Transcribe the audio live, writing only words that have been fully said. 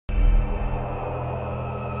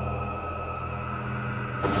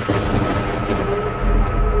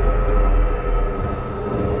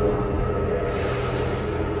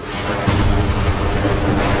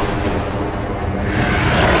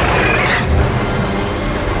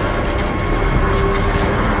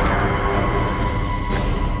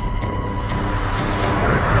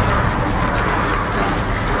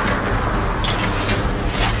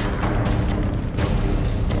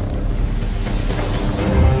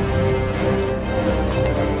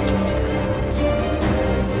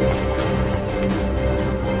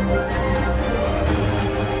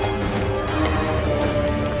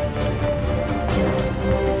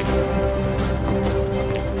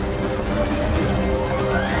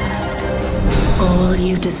All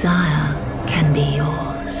you desire can be yours.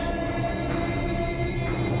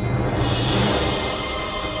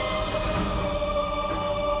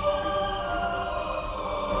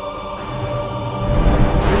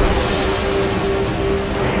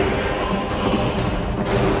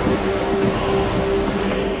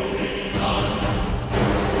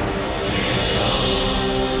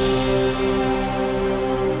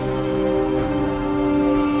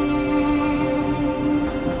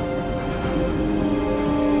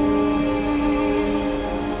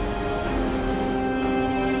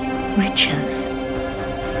 Riches,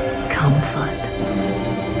 comfort.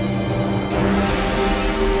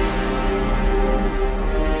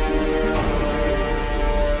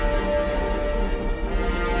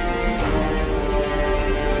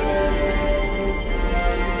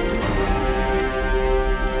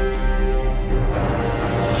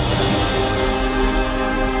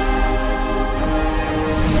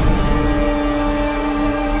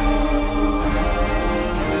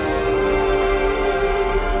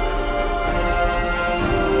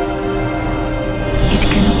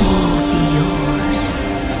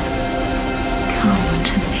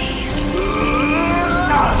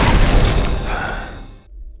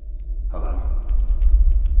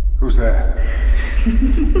 Who's there?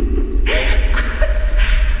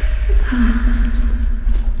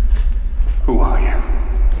 Who are you?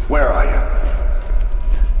 Where are you?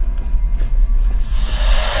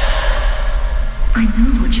 I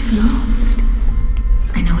know what you've lost.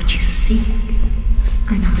 I know what you seek.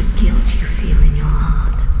 I know the guilt you feel in your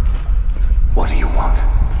heart. What do you want?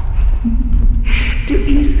 To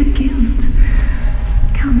ease the guilt,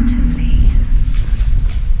 come to me.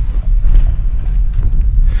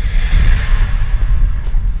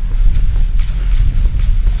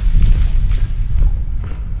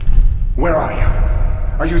 Where are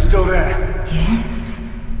you? Are you still there? Yes.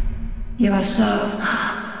 You are so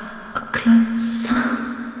close.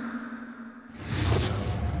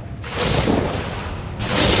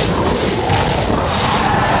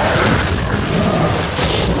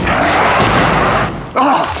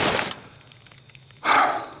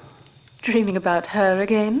 Dreaming about her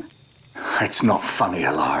again? It's not funny,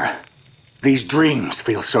 Alara. These dreams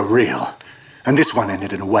feel so real. And this one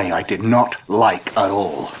ended in a way I did not like at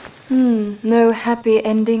all. No happy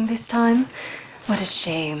ending this time? What a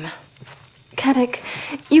shame. Caddick,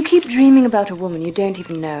 you keep dreaming about a woman you don't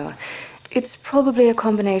even know. It's probably a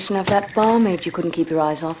combination of that barmaid you couldn't keep your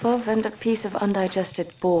eyes off of and a piece of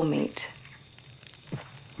undigested boar meat.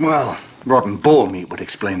 Well, rotten boar meat would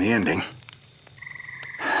explain the ending.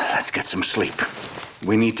 Let's get some sleep.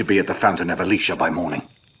 We need to be at the Fountain of Alicia by morning.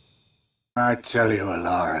 I tell you,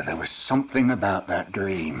 Alara, there was something about that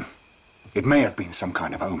dream. It may have been some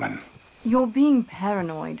kind of omen. You're being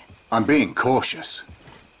paranoid. I'm being cautious.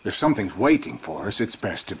 If something's waiting for us, it's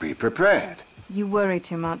best to be prepared. You worry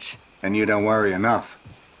too much. And you don't worry enough.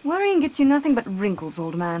 Worrying gets you nothing but wrinkles,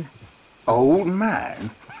 old man. Old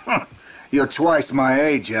man? You're twice my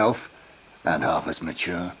age, elf. And half as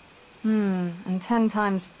mature. And 10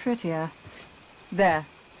 times prettier. There.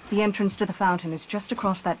 The entrance to the fountain is just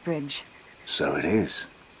across that bridge. So it is.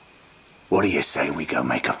 What do you say we go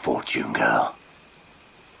make a fortune, girl?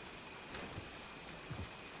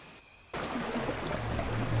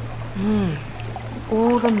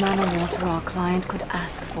 All the mana water our client could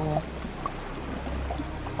ask for.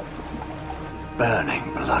 Burning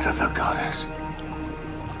blood of the goddess.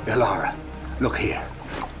 Alara, look here.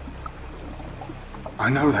 I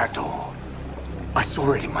know that door. I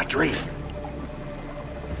saw it in my dream.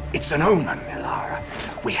 It's an omen, Alara.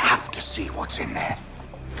 We have to see what's in there.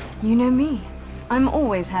 You know me. I'm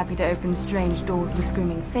always happy to open strange doors with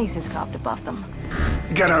screaming faces carved above them.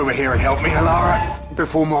 Get over here and help me, Alara,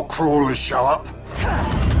 before more crawlers show up.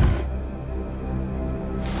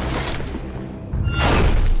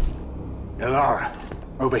 Alara,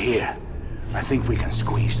 over here. I think we can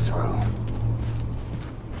squeeze through.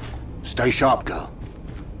 Stay sharp, girl.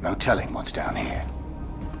 No telling what's down here.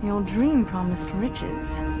 Your dream promised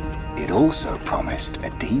riches. It also promised a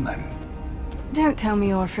demon. Don't tell me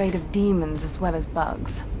you're afraid of demons as well as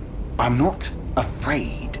bugs. I'm not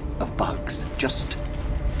afraid of bugs, just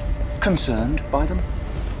concerned by them.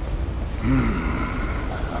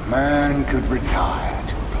 A man could retire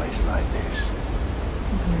to a place like this.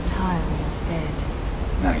 You can retire when you're dead.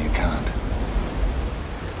 No, you can't.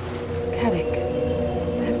 Caddick,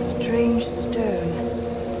 that strange stone.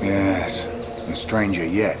 Yes, and stranger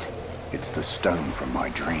yet, it's the stone from my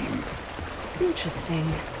dream. Interesting.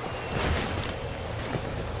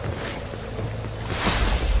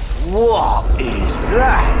 What is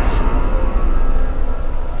that?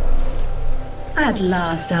 At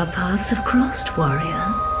last our paths have crossed,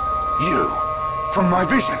 warrior. You? From my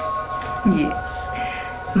vision? Yes.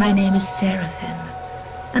 My name is Seraphim,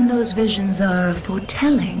 and those visions are a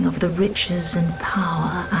foretelling of the riches and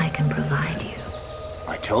power I can provide you.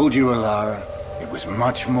 I told you, Alara, it was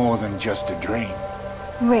much more than just a dream.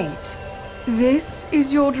 Wait, this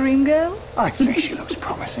is your dream girl? I'd say she looks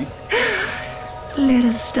promising. Let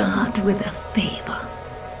us start with a favor.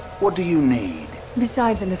 What do you need?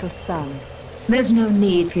 Besides a little sun. There's no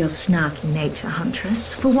need for your snarky nature,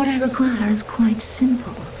 Huntress, for what I require is quite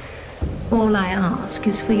simple. All I ask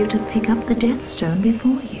is for you to pick up the Death Stone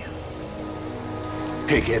before you.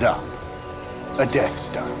 Pick it up. A Death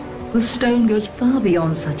Stone. The stone goes far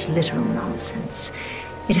beyond such literal nonsense.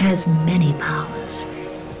 It has many powers.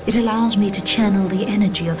 It allows me to channel the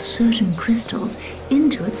energy of certain crystals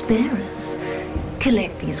into its bearers.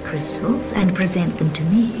 Collect these crystals and present them to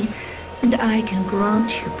me, and I can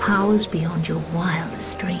grant you powers beyond your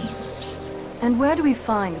wildest dreams. And where do we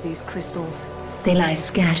find these crystals? They lie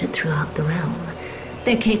scattered throughout the realm.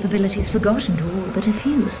 Their capabilities forgotten to all but a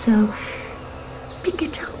few, so pick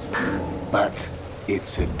it up. But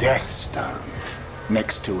it's a Death Stone,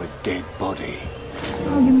 next to a dead body.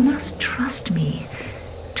 Oh, you must trust me.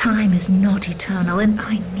 Time is not eternal, and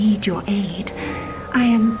I need your aid. I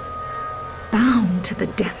am bound to the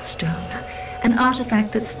Death Stone, an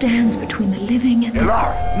artifact that stands between the living and the...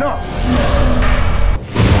 Alara, no!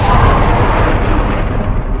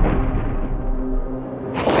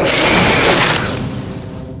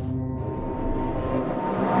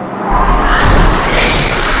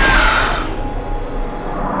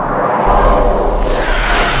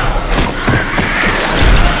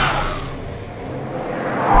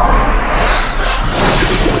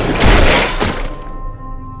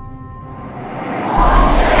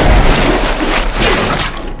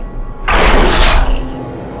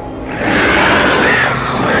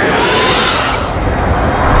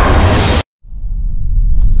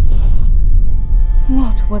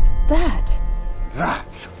 What was that?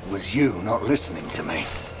 That was you not listening to me.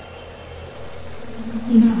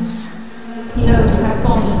 He knows. He knows you have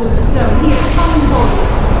bonded with the stone. He is coming for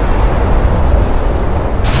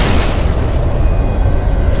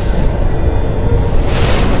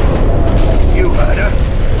you. You heard her.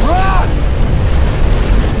 Run!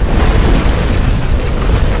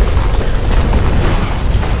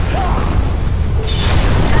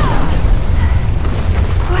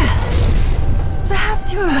 Perhaps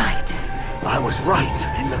you were right. I was right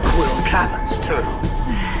in the Quill Caverns, too.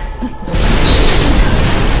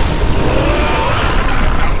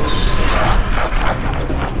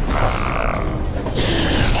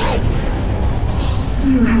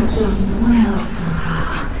 You have done well so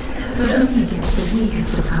far, but only against the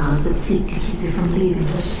weakest of powers that seek to keep you from leaving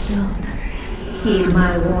the stone. Heed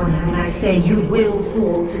my warning when I say you will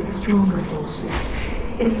fall to the stronger forces.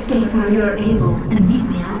 Escape while you are able and meet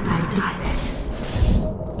me outside Diablo.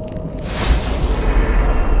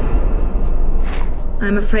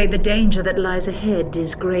 I'm afraid the danger that lies ahead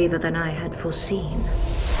is graver than I had foreseen.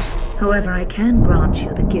 However, I can grant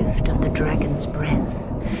you the gift of the Dragon's Breath,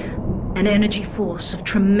 an energy force of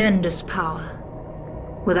tremendous power.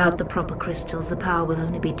 Without the proper crystals, the power will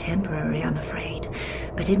only be temporary, I'm afraid,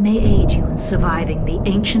 but it may aid you in surviving the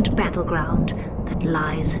ancient battleground that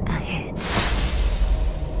lies ahead.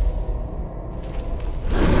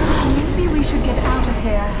 Maybe we should get out of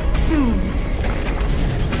here soon.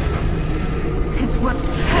 It's what... I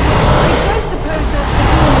don't suppose that's the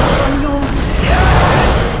door on your...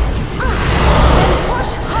 Then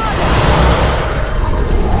push harder!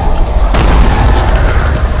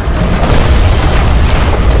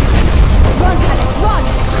 Run, Panic, run!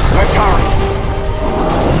 Let's hurry!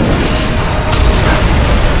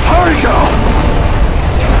 Hurry, girl!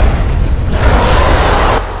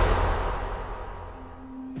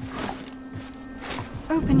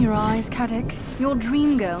 Open your eyes, Caddick. Your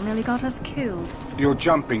dream girl nearly got us killed. You're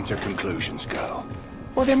jumping to conclusions, girl.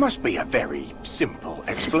 Well, there must be a very simple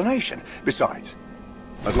explanation. Besides,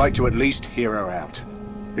 I'd like to at least hear her out.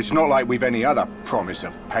 It's not like we've any other promise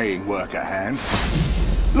of paying work at hand.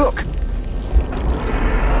 Look!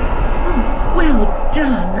 Oh, well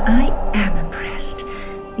done. I am impressed.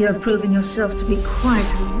 You have proven yourself to be quite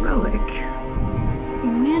heroic.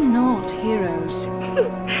 We're not heroes.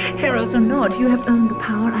 Heroes or not, you have earned the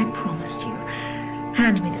power I promised you.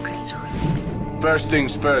 Hand me the crystals. First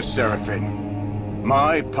things first, Seraphim.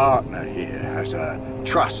 My partner here has a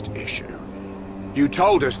trust issue. You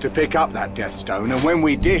told us to pick up that Death Stone, and when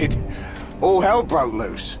we did, all hell broke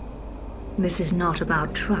loose. This is not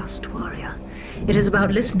about trust, warrior. It is about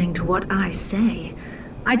listening to what I say.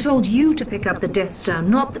 I told you to pick up the Death Stone,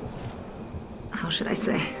 not the... should I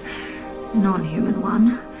say, non-human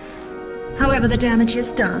one. However, the damage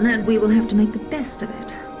is done, and we will have to make the best of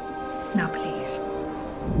it. Now, please,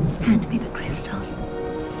 hand me the crystals.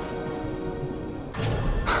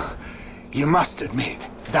 You must admit,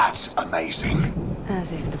 that's amazing.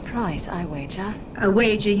 As is the price, I wager. A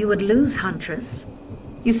wager you would lose, Huntress.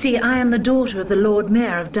 You see, I am the daughter of the Lord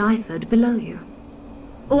Mayor of Dyford below you.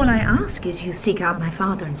 All I ask is you seek out my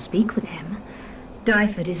father and speak with him.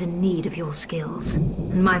 Dyford is in need of your skills,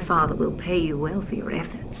 and my father will pay you well for your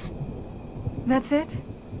efforts. That's it?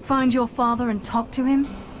 Find your father and talk to him?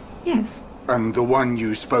 Yes. And the one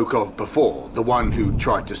you spoke of before, the one who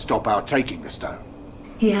tried to stop our taking the stone?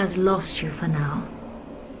 He has lost you for now.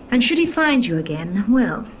 And should he find you again,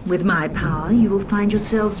 well, with my power, you will find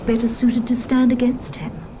yourselves better suited to stand against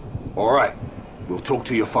him. All right. We'll talk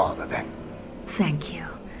to your father then. Thank you.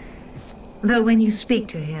 Though when you speak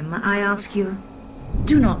to him, I ask you,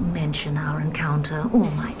 do not mention our encounter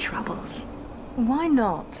or my troubles. Why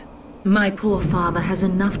not? My poor father has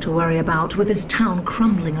enough to worry about with his town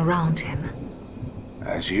crumbling around him.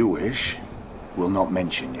 As you wish. We'll not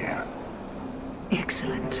mention you.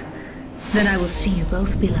 Excellent. Then I will see you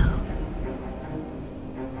both below.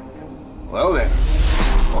 Well then,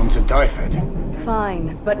 on to Dyford.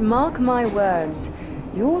 Fine, but mark my words.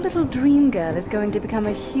 Your little dream girl is going to become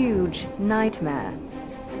a huge nightmare.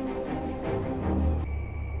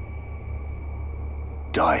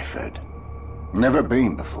 Dyford. Never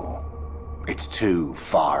been before. It's too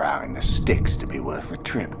far out in the sticks to be worth the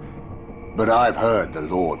trip. But I've heard the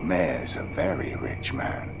Lord Mayor's a very rich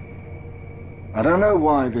man. I don't know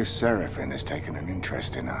why this Seraphim has taken an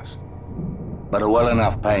interest in us. But a well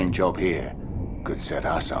enough paying job here could set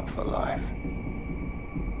us up for life.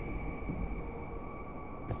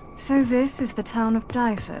 So this is the town of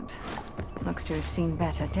Dyford. Looks to have seen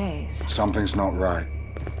better days. Something's not right.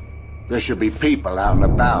 There should be people out and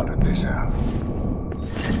about at this hour.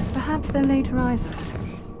 Perhaps they're late risers.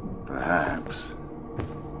 Perhaps.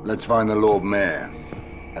 Let's find the Lord Mayor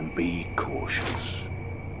and be cautious.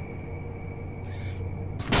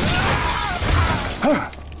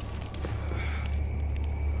 Huh.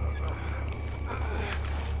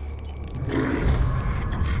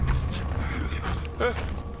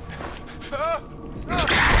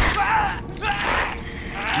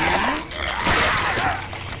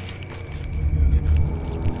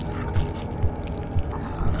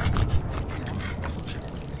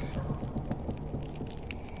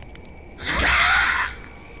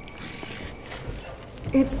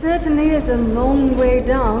 It certainly is a long way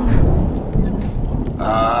down.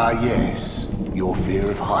 Ah, yes. Your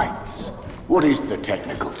fear of heights. What is the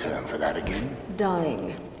technical term for that again?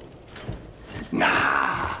 Dying.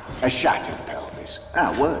 Nah, a shattered pelvis.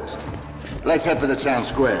 At worst. Let's head for the town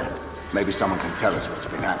square. Maybe someone can tell us what's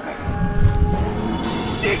been happening.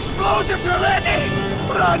 The explosives are ready!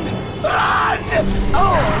 Run! Run!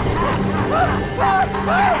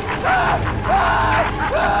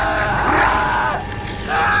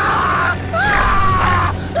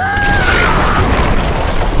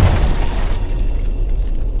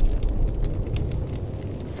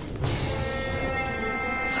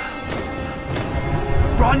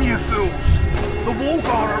 Run, you fools! The wall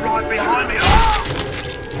guard are right behind me!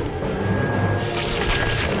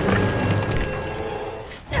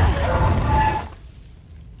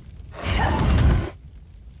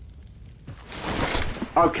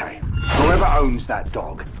 Okay, whoever owns that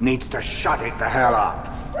dog needs to shut it the hell up.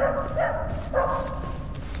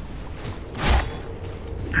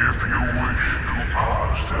 If you wish to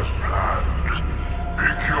pass as planned,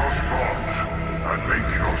 pick your spot and make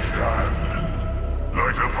your stand.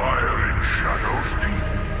 Light a fire in shadows deep,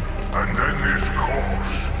 and then this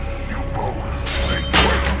course you both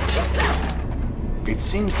may. It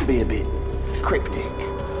seems to be a bit cryptic.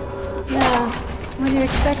 Yeah, what do you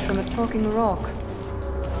expect from a talking rock?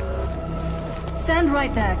 Stand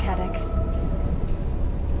right there, Caddick.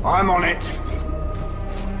 I'm on it.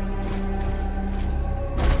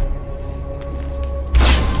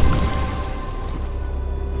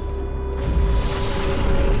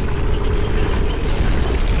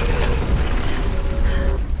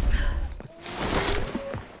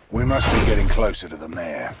 We must be getting closer to the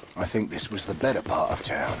mayor. I think this was the better part of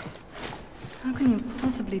town. How can you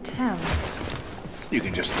possibly tell? You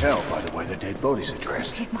can just tell by the way the dead bodies are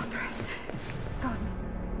dressed.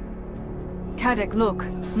 Caddick, look.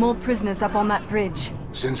 More prisoners up on that bridge.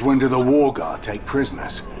 Since when do the War Guard take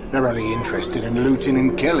prisoners? They're only interested in looting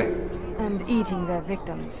and killing. And eating their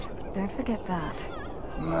victims. Don't forget that.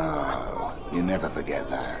 No, you never forget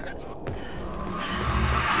that.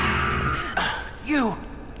 You!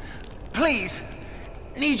 Please!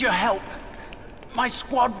 Need your help. My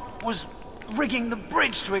squad was rigging the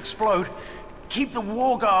bridge to explode. Keep the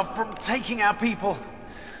war guard from taking our people.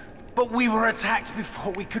 But we were attacked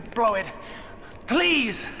before we could blow it.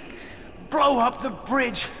 Please, blow up the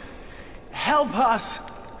bridge. Help us.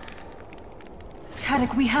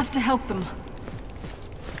 Caddock, we have to help them.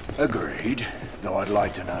 Agreed. Though I'd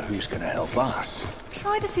like to know who's gonna help us.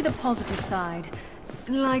 Try to see the positive side.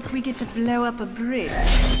 Like we get to blow up a bridge.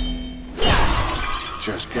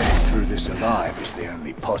 Just getting through this alive is the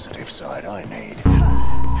only positive side I need.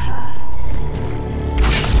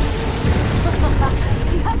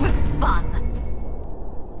 That was fun.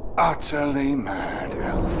 Utterly mad,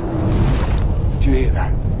 Elf. Do you hear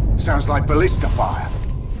that? Sounds like ballista fire.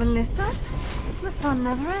 Ballistas? The fun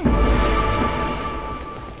never ends.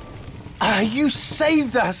 You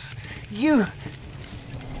saved us! You're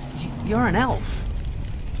an elf.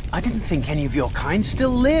 I didn't think any of your kind still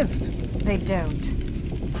lived. They don't.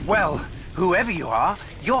 Well, whoever you are,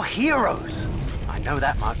 you're heroes. I know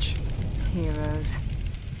that much. Heroes.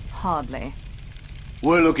 Hardly.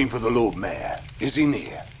 We're looking for the Lord Mayor. Is he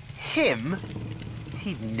near? Him?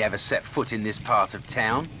 He'd never set foot in this part of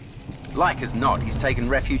town. Like as not, he's taken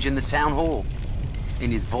refuge in the town hall.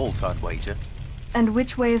 In his vault, I'd wager. And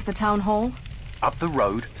which way is the town hall? Up the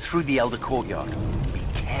road, through the Elder Courtyard. Be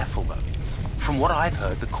careful, though. From what I've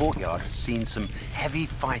heard, the courtyard has seen some heavy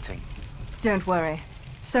fighting. Don't worry.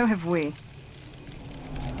 So have we.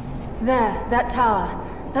 There, that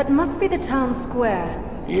tower. That must be the town square.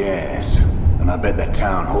 Yes, and I bet the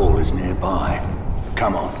town hall is nearby.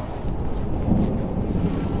 Come on.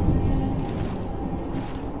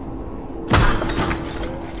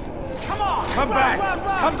 Come back!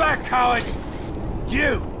 Come back, cowards!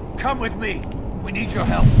 You, come with me. We need your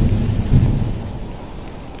help.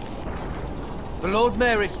 The Lord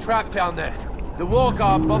Mayor is trapped down there. The war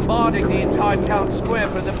guard bombarding the entire town square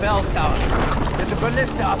from the bell tower. There's a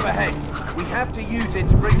ballista up ahead. We have to use it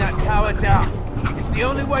to bring that tower down. It's the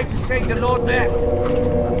only way to save the Lord Mayor.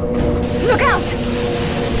 Look out!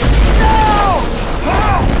 No!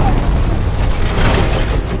 Ah!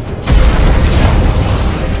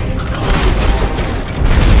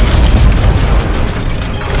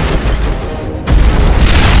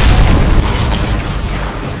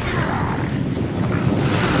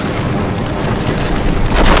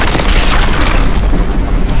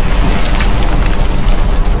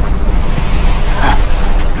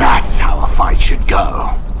 That's how a fight should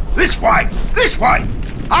go. This way! This way!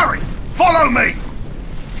 Hurry! Follow me!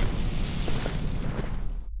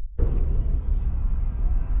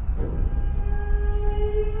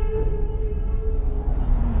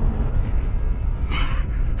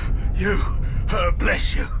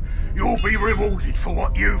 Bless you. You'll be rewarded for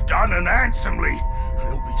what you've done, and handsomely.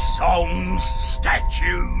 There'll be songs,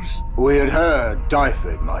 statues. We had heard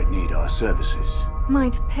Dyford might need our services.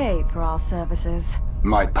 Might pay for our services.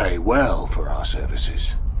 Might pay well for our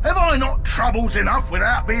services. Have I not troubles enough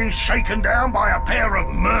without being shaken down by a pair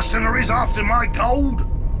of mercenaries after my gold?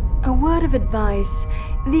 A word of advice.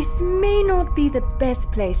 This may not be the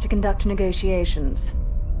best place to conduct negotiations.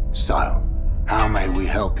 So, how may we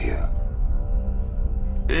help you?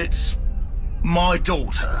 It's my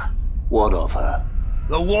daughter. What of her?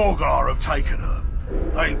 The Wargar have taken her.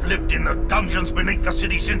 They've lived in the dungeons beneath the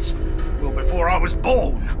city since, well, before I was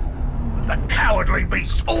born. But the cowardly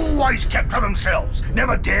beasts always kept to themselves,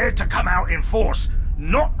 never dared to come out in force.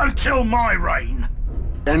 Not until my reign.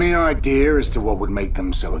 Any idea as to what would make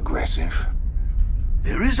them so aggressive?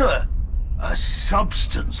 There is a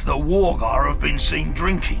substance the Wargar have been seen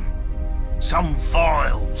drinking. Some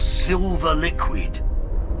vile silver liquid.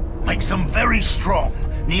 Makes them very strong,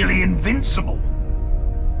 nearly invincible.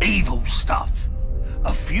 Evil stuff.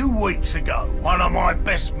 A few weeks ago, one of my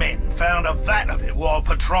best men found a vat of it while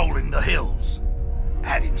patrolling the hills.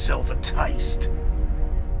 Had himself a taste.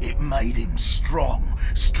 It made him strong,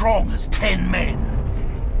 strong as 10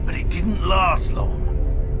 men. But it didn't last long,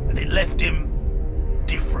 and it left him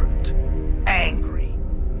different, angry,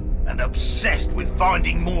 and obsessed with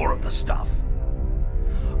finding more of the stuff.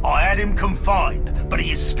 I had him confined, but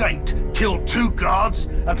he escaped, killed 2 guards,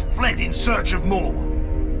 and fled in search of more.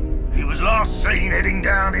 He was last seen heading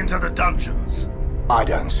down into the dungeons. I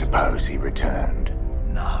don't suppose he returned.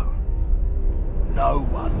 No. No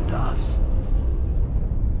one does.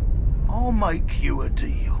 I'll make you a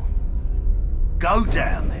deal. Go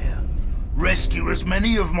down there, rescue as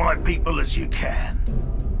many of my people as you can,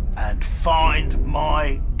 and find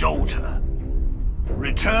my daughter.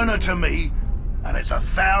 Return her to me, and it's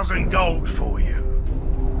 1,000 gold for you.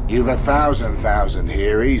 You've 1,000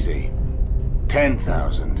 here, easy.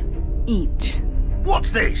 10,000. Each. What's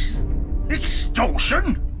this?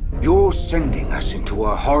 Extortion? You're sending us into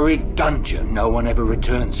a horrid dungeon no one ever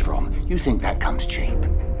returns from. You think that comes cheap?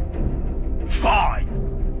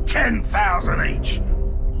 Fine. 10,000 each.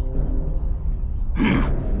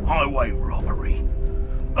 Highway robbery.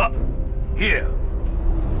 Here.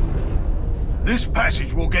 This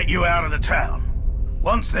passage will get you out of the town.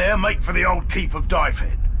 Once there, make for the old keep of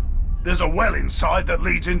Dyfed. There's a well inside that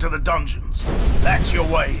leads into the dungeons. That's your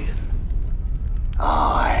way in.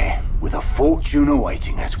 Aye, with a fortune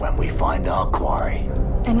awaiting us when we find our quarry.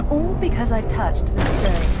 And all because I touched the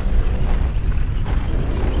stone.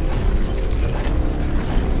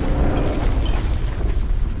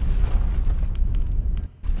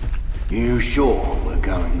 You sure we're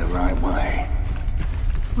going the right way?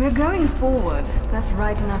 We're going forward. That's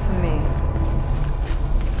right enough for me.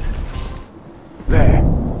 There.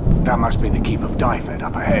 That must be the keep of Dyfed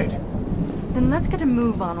up ahead. Then let's get a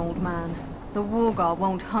move on, old man. The Wargar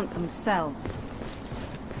won't hunt themselves.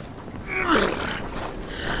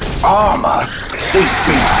 Armor? These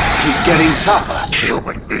beasts keep getting tougher.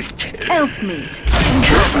 Human meat. Elf meat.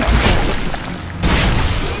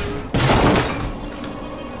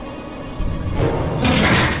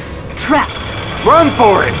 Trap! Run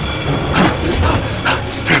for it!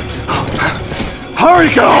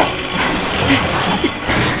 Hurry, girl!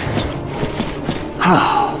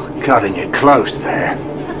 Cutting it close there.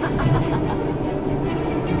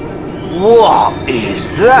 What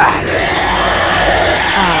is that?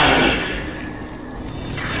 Eyes.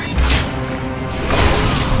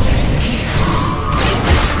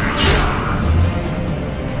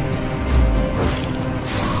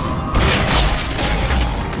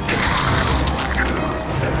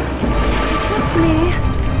 Just me?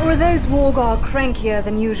 Or are those Wargar crankier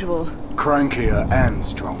than usual? Crankier and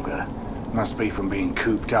stronger. Must be from being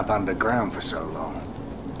cooped up underground for so long.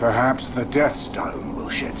 Perhaps the Death Stone will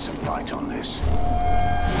shed some light on this.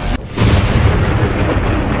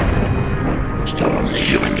 Storm the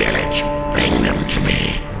human village. Bring them to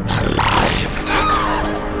me, alive.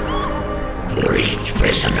 For each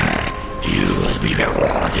prisoner, you will be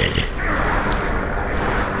rewarded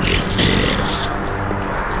with this.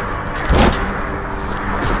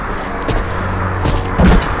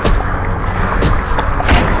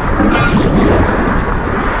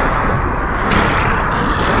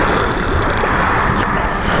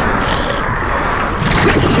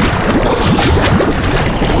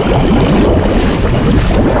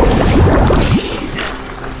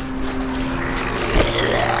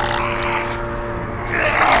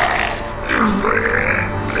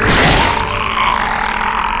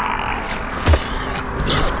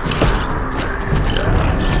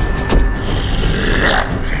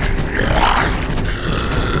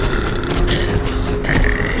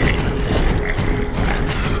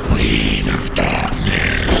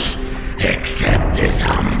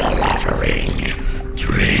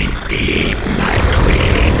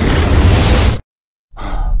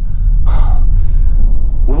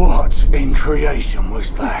 Creation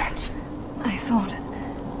was that? I thought...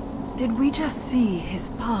 Did we just see his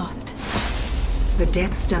past? The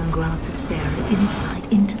Death Stone grants its bearer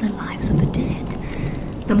insight into the lives of the dead.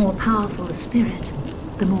 The more powerful the spirit,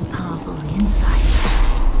 the more powerful the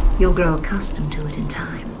insight. You'll grow accustomed to it in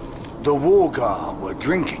time. The Wargar were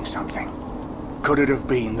drinking something. Could it have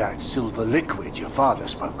been that silver liquid your father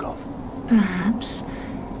spoke of? Perhaps.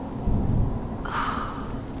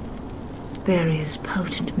 There is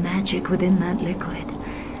potent magic within that liquid.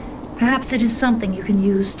 Perhaps it is something you can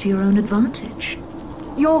use to your own advantage.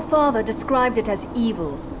 Your father described it as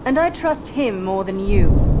evil, and I trust him more than you.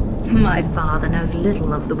 My father knows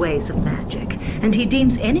little of the ways of magic, and he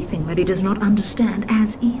deems anything that he does not understand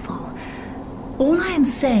as evil. All I am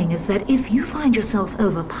saying is that if you find yourself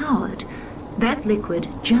overpowered, that liquid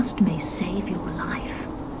just may save your life.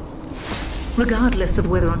 Regardless of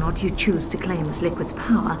whether or not you choose to claim this liquid's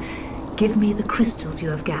power, give me the crystals you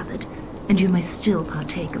have gathered, and you may still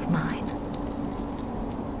partake of mine.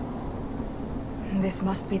 This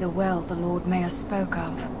must be the well the Lord Mayor spoke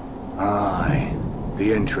of. Aye,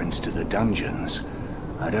 the entrance to the dungeons.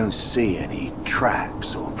 I don't see any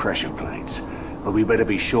traps or pressure plates, but we better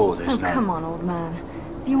be sure there's no... Oh, come on, old man.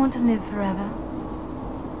 Do you want to live forever?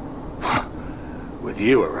 With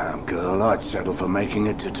you around, girl, I'd settle for making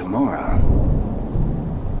it to tomorrow.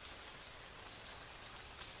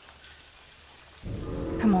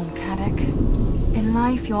 Come on, Caddock. In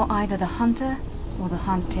life, you're either the hunter or the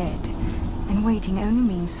hunted. And waiting only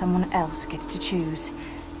means someone else gets to choose.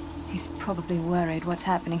 He's probably worried what's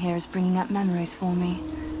happening here is bringing up memories for me.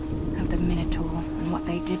 Of the Minotaur and what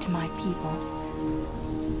they did to my people.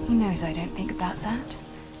 He knows I don't think about that.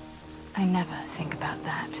 I never think about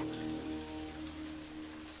that.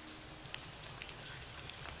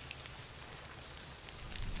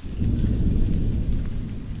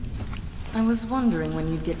 I was wondering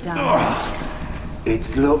when you'd get down there.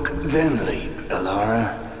 It's look, then leap,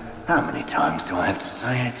 Alara. How many times do I have to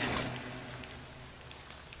say it?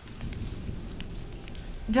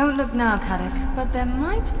 Don't look now, Caddick, but there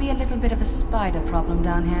might be a little bit of a spider problem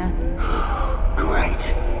down here.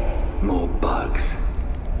 Great. More bugs.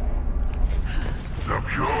 The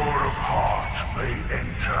pure of heart may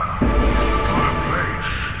enter to the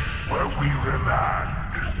place where we remand.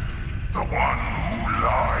 The one who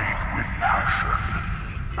lied with passion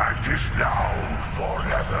and is now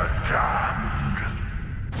forever damned.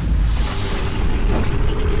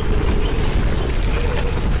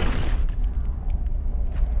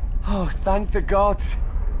 Oh, thank the gods.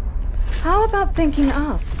 How about thanking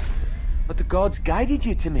us? But the gods guided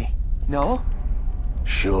you to me, no?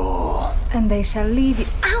 Sure. And they shall leave you.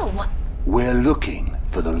 Ow! We're looking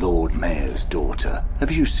for the Lord Mayor's daughter.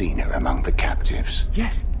 Have you seen her among the captives?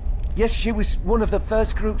 Yes. Yes, she was one of the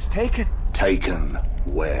first groups taken. Taken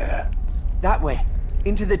where? That way.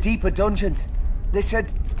 Into the deeper dungeons. They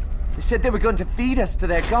said they were going to feed us to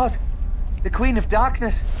their god. The Queen of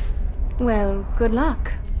Darkness. Well, good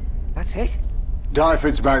luck. That's it.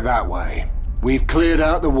 Dyford's back that way. We've cleared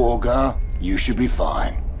out the Wargar. You should be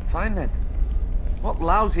fine. Fine then. What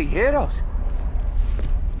lousy heroes.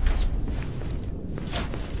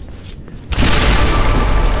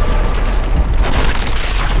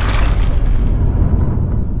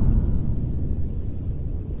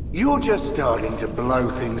 You're just starting to blow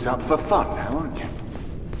things up for fun now, aren't you?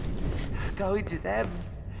 Going to them.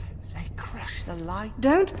 They crush the light.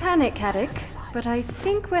 Don't panic, Caddick, but I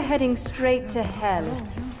think we're heading straight to hell.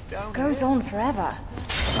 This goes on forever.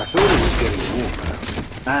 I thought it was getting warmer.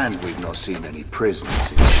 And we've not seen any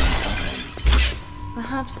prisoners in some time.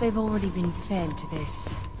 Perhaps they've already been fed to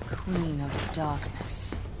this Queen of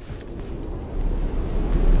Darkness.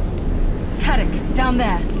 Caddick, down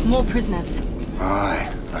there. More prisoners.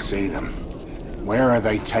 Aye, I see them. Where are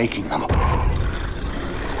they taking them? Okay.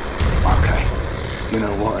 You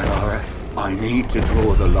know what, Alara? I need to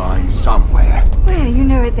draw the line somewhere. Well, you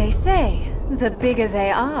know what they say. The bigger they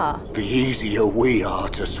are. The easier we are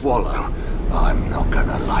to swallow. I'm not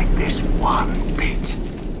gonna like this one bit.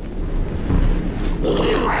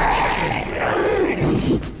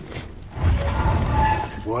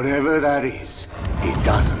 Whatever that is, it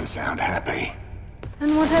doesn't sound happy.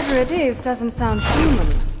 And whatever it is doesn't sound human.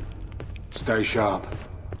 Stay sharp.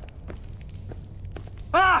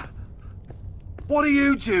 Ah! What are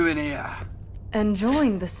you doing here?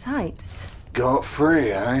 Enjoying the sights. Got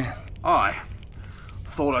free, eh? I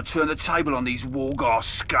thought I'd turn the table on these Wargar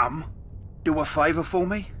scum. Do a favour for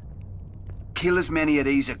me? Kill as many of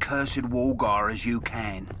these accursed Wargar as you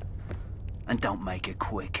can. And don't make it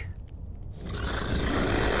quick.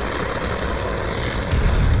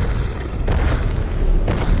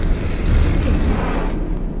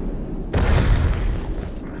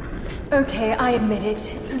 Okay, I admit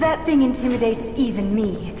it. That thing intimidates even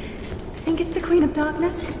me. Think it's the Queen of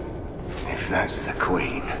Darkness? If that's the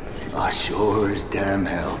Queen, I sure as damn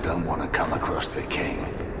hell don't want to come across the King.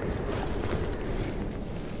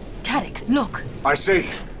 Caddick, look! I see.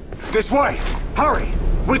 This way! Hurry!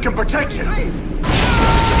 We can protect you! Please.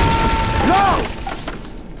 No!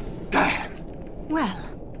 Damn. Well,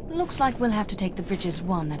 looks like we'll have to take the bridges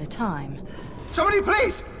one at a time. Somebody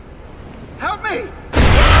please! Help me!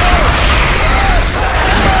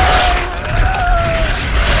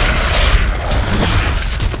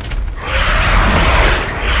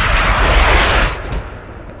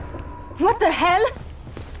 What the hell?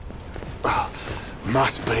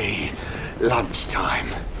 Must be lunchtime.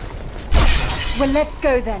 Well, let's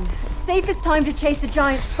go then. Safest time to chase a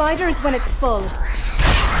giant spider is when it's full.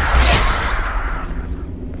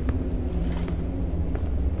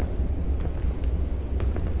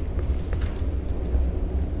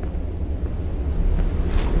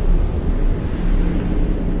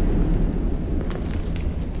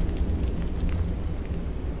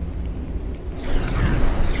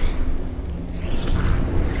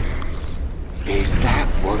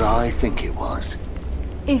 I think it was.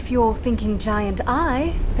 If you're thinking giant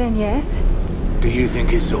eye, then yes. Do you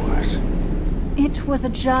think it saw us? It was a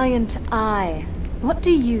giant eye. What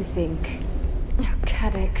do you think? Oh,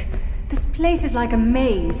 Caddick, this place is like a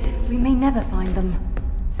maze. We may never find them.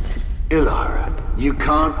 Ilara, you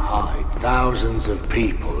can't hide thousands of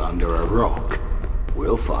people under a rock.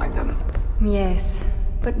 We'll find them. Yes,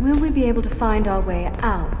 but will we be able to find our way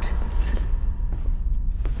out?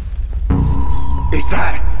 Is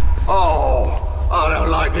that? Oh, I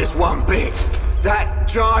don't like this one bit. That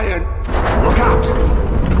giant... Look out!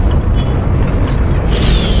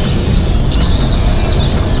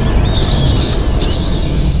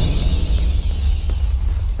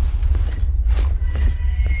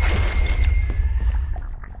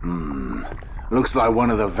 Looks like one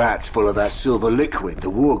of the vats full of that silver liquid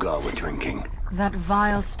the Wargar were drinking. That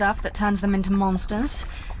vile stuff that turns them into monsters?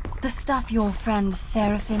 The stuff your friend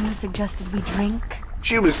Seraphine suggested we drink?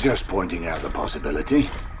 She was just pointing out the possibility.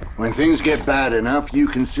 When things get bad enough, you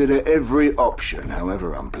consider every option,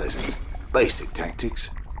 however unpleasant. Basic tactics.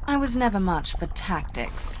 I was never much for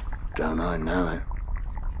tactics. Don't I know it?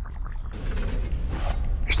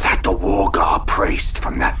 Is that the Wargar priest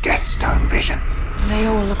from that Deathstone vision? They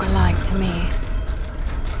all look alike to me.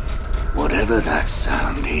 Whatever that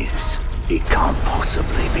sound is, it can't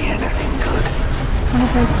possibly be anything good. It's one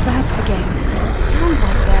of those vats again. It sounds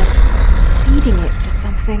like they're feeding it to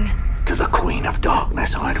something. To the Queen of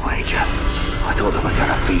Darkness, I'd wager. I thought they were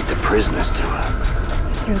gonna feed the prisoners to her.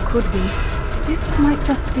 Still could be. This might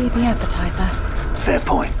just be the appetizer. Fair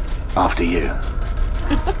point. After you.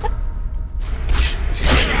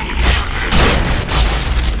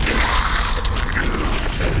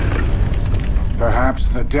 Perhaps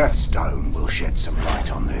the Deathstone will shed some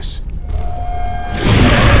light on this.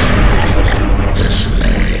 The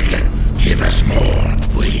slag. Give us more.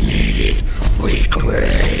 We need it. We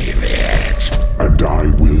crave it. And I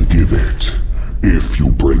will give it. If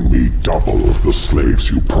you bring me double of the slaves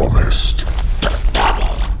you promised.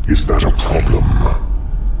 Double? Is that a problem?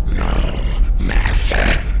 No,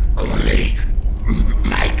 Master. Only...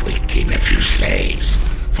 might we keep a few slaves?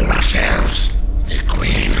 For ourselves? The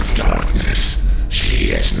Queen of Darkness. She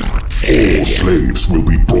is not fair. All slaves will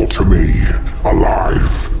be brought to me,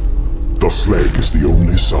 alive. The slag is the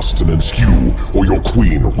only sustenance you or your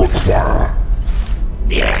queen require.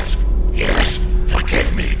 Yes, yes.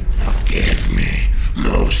 Forgive me. Forgive me,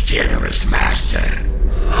 most generous master.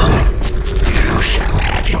 You shall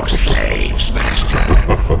have your slaves, master.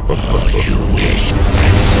 All you wish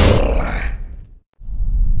and more.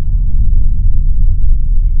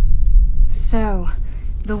 So,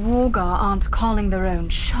 the Wargar aren't calling their own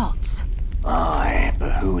shots. Aye,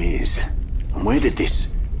 but who is? And where did this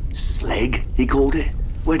slag, he called it?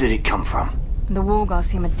 Where did it come from? The Wargar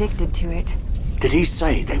seem addicted to it. Did he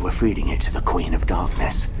say they were feeding it to the Queen of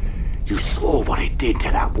Darkness? You saw what it did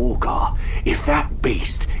to that Wargar. If that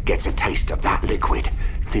beast gets a taste of that liquid,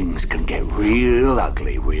 things can get real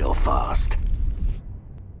ugly real fast.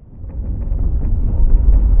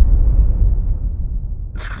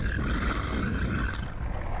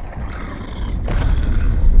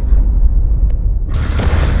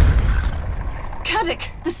 Caddick,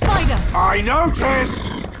 the spider! I noticed!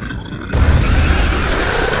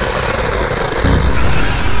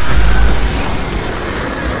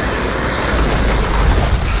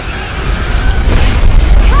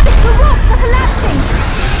 Caddick, the rocks are collapsing!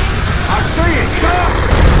 I see it!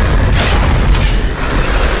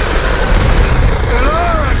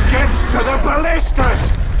 Allura gets to the ballistas!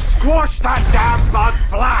 Squash that damn bug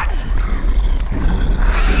flat!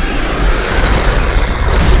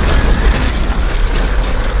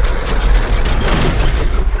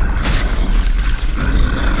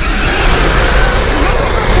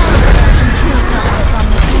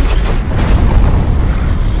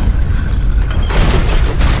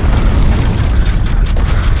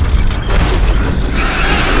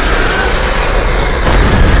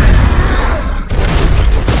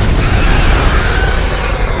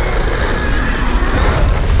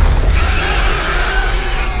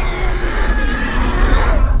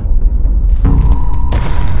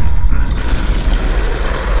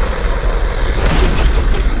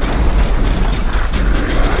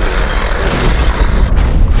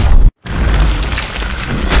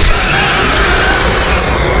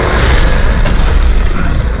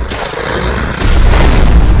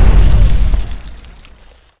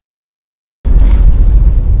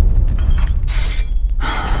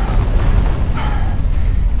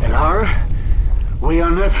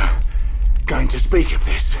 Speak of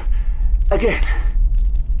this again.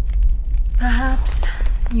 Perhaps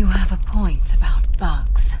you have a point about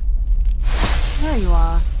bugs. There you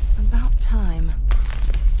are. About time.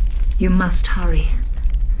 You must hurry.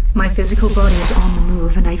 My physical body is on the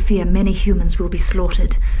move, and I fear many humans will be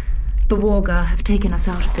slaughtered. The Wargar have taken us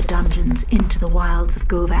out of the dungeons into the wilds of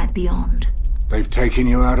Govad beyond. They've taken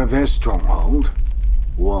you out of their stronghold?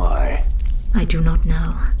 Why? I do not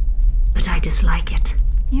know, but I dislike it.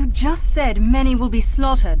 You just said many will be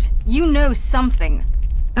slaughtered. You know something.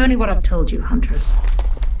 Only what I've told you, Huntress.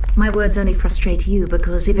 My words only frustrate you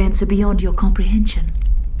because events are beyond your comprehension.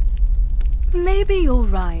 Maybe you're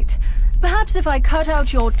right. Perhaps if I cut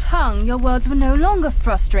out your tongue, your words would no longer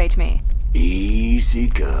frustrate me. Easy,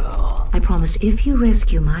 girl. I promise if you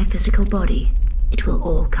rescue my physical body, it will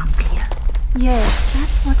all come clear. Yes,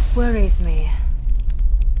 that's what worries me.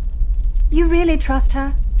 You really trust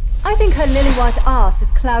her? I think her lily-white ass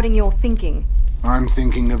is clouding your thinking. I'm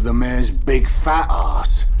thinking of the mayor's big fat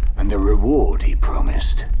ass and the reward he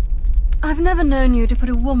promised. I've never known you to put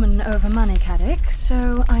a woman over money, Caddick,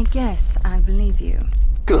 so I guess I believe you.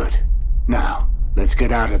 Good. Now, let's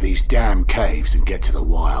get out of these damn caves and get to the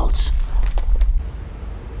wilds.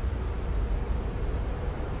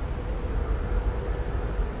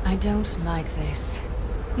 I don't like this.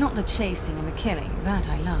 Not the chasing and the killing, that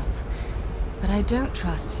I love. But I don't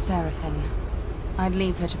trust Seraphine. I'd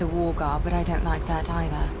leave her to the Wargar, but I don't like that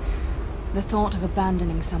either. The thought of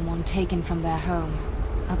abandoning someone taken from their home,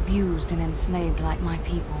 abused and enslaved like my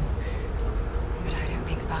people. But I don't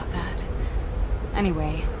think about that.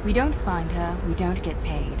 Anyway, we don't find her, we don't get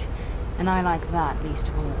paid. And I like that least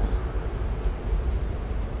of all.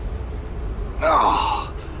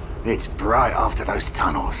 Oh, it's bright after those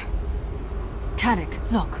tunnels. Caddick,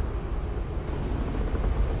 look.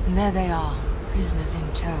 And there they are, prisoners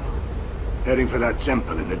in tow. Heading for that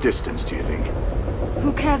temple in the distance, do you think?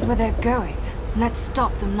 Who cares where they're going? Let's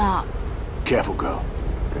stop them now. Careful, girl.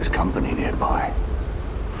 There's company nearby.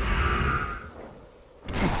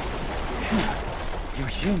 You're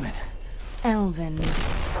human. Elvin.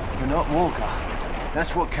 You're not Wargar.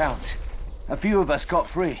 That's what counts. A few of us got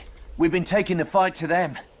free. We've been taking the fight to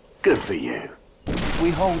them. Good for you. We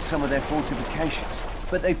hold some of their fortifications,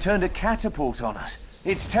 but they've turned a catapult on us.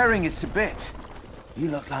 It's tearing us to bits. You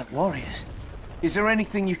look like warriors. Is there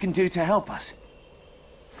anything you can do to help us?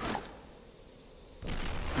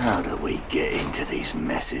 How do we get into these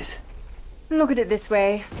messes? Look at it this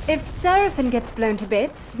way. If Seraphine gets blown to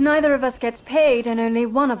bits, neither of us gets paid and only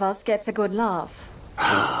one of us gets a good laugh.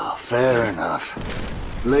 Ah, fair enough.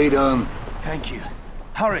 Lead on. Thank you.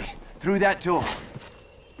 Hurry, through that door.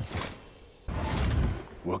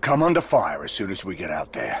 We'll come under fire as soon as we get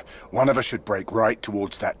out there. One of us should break right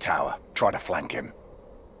towards that tower. Try to flank him.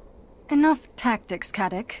 Enough tactics,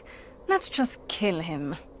 Caddick. Let's just kill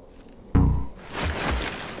him.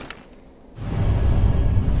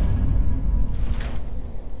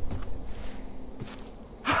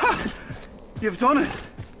 You've done it.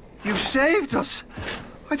 You've saved us.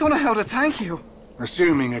 I don't know how to thank you.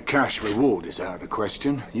 Assuming a cash reward is out of the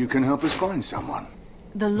question, you can help us find someone.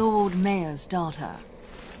 The Lord Mayor's daughter.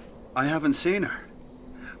 I haven't seen her.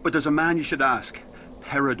 But there's a man you should ask.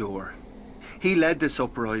 Peridor. He led this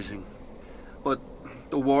uprising. But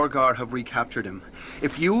the Wargar have recaptured him.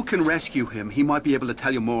 If you can rescue him, he might be able to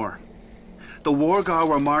tell you more. The Wargar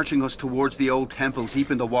were marching us towards the old temple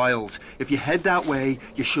deep in the wilds. If you head that way,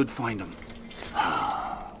 you should find him.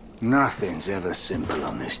 Nothing's ever simple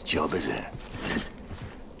on this job, is it?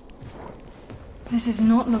 This is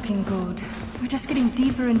not looking good. We're just getting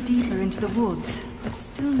deeper and deeper into the woods, but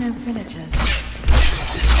still no villagers.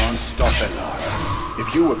 You can't stop it, Lara.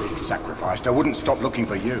 If you were being sacrificed, I wouldn't stop looking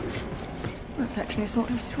for you. That's actually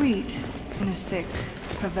sort of sweet, in a sick,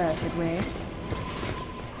 perverted way.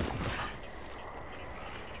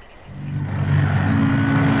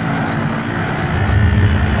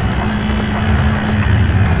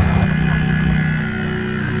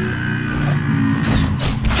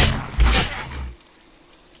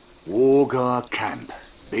 Wargar camp.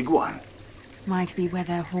 Big one. Might be where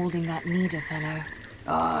they're holding that leader fellow.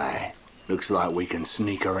 Aye. Looks like we can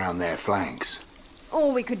sneak around their flanks.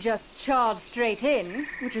 Or we could just charge straight in,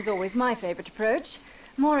 which is always my favorite approach.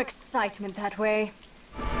 More excitement that way.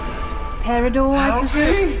 Peridor, I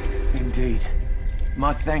presume? Indeed.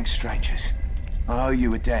 My thanks, strangers. I owe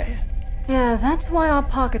you a debt. Yeah, that's why our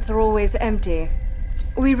pockets are always empty.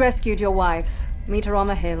 We rescued your wife. Meet her on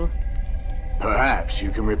the hill. Perhaps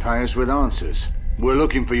you can repay us with answers. We're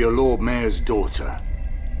looking for your Lord Mayor's daughter.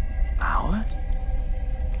 Our?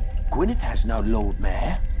 Gwyneth has no Lord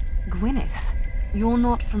Mayor. Gwyneth? You're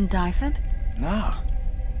not from Dyford? No.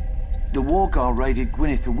 The Wargar raided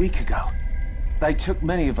Gwyneth a week ago. They took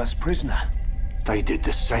many of us prisoner. They did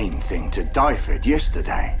the same thing to Dyford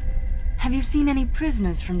yesterday. Have you seen any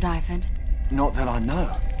prisoners from Dyford? Not that I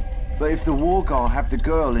know. But if the Wargar have the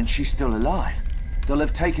girl and she's still alive, they'll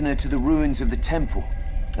have taken her to the ruins of the temple.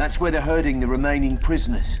 That's where they're herding the remaining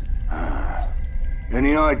prisoners.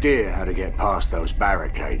 Any idea how to get past those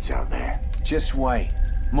barricades out there? Just wait.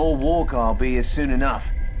 More Wargar will be here soon enough.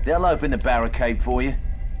 They'll open the barricade for you.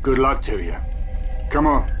 Good luck to you. Come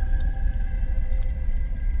on.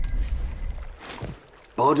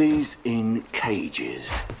 Bodies in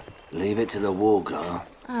cages. Leave it to the Wargar.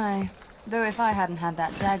 Aye. Though if I hadn't had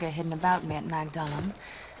that dagger hidden about me at Magdalum,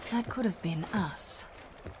 that could have been us.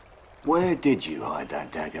 Where did you hide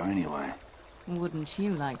that dagger anyway? Wouldn't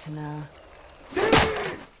you like to know?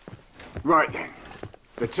 Right then.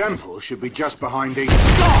 The temple should be just behind these...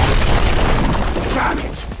 Oh! Damn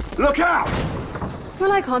it! Look out!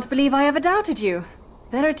 Well, I can't believe I ever doubted you.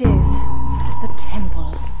 There it is. The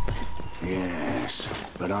temple. Yes,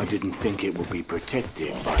 but I didn't think it would be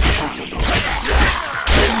protected by catapults.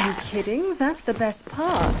 Are you kidding? That's the best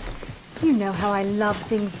part. You know how I love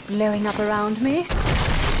things blowing up around me.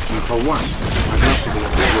 And for once, I'd love to be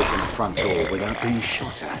able to walk in the front door without being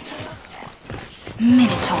shot at.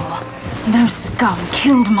 Minotaur, those scum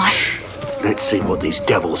killed my... Let's see what these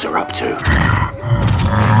devils are up to.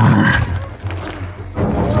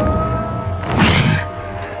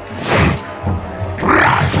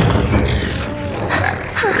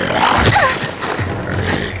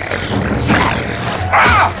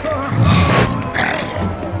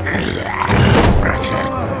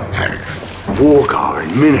 Wargar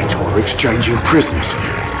and Minotaur exchanging prisoners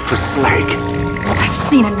for slag. I've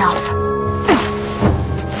seen enough.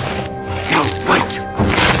 No, wait!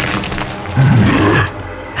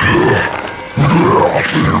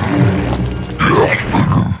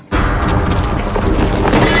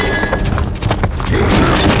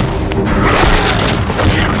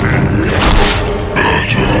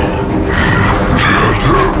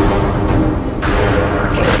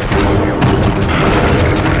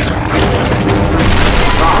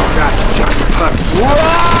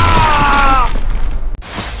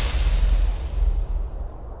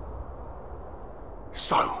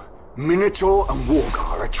 So, Minotaur and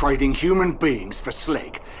Wargar are trading human beings for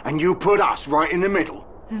slag, and you put us right in the middle?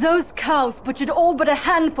 Those cows butchered all but a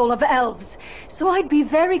handful of elves, so I'd be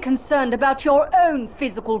very concerned about your own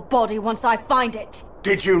physical body once I find it.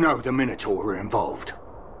 Did you know the Minotaur were involved?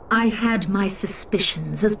 I had my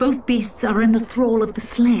suspicions, as both beasts are in the thrall of the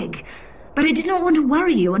slag. But I did not want to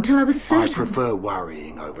worry you until I was certain. I prefer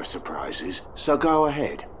worrying over surprises, so go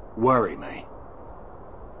ahead. Worry me.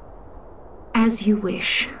 As you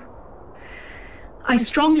wish. I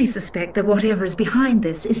strongly suspect that whatever is behind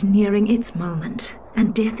this is nearing its moment,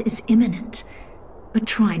 and death is imminent. But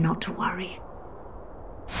try not to worry.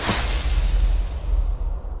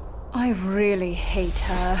 I really hate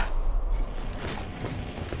her.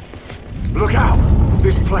 Look out!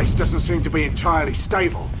 This place doesn't seem to be entirely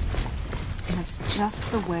stable. That's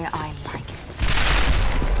just the way I like it.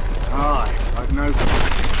 Aye, I've noticed.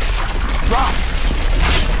 Run!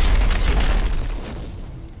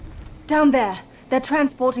 Down there. They're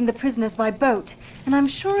transporting the prisoners by boat, and I'm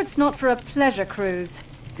sure it's not for a pleasure cruise.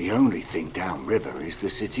 The only thing downriver is the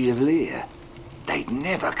city of Lear. They'd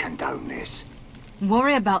never condone this.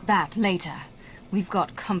 Worry about that later. We've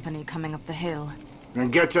got company coming up the hill.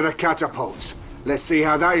 Then get to the catapults. Let's see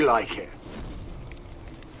how they like it.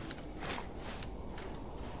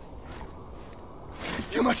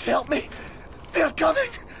 You must help me. They're coming.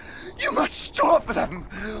 You must stop them,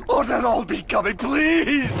 or they'll all be coming.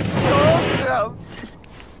 Please, stop them.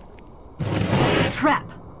 Trap!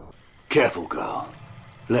 Careful, girl.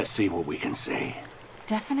 Let's see what we can see.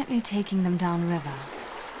 Definitely taking them downriver.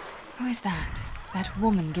 Who is that? That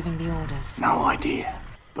woman giving the orders? No idea.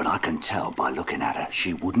 But I can tell by looking at her,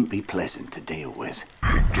 she wouldn't be pleasant to deal with.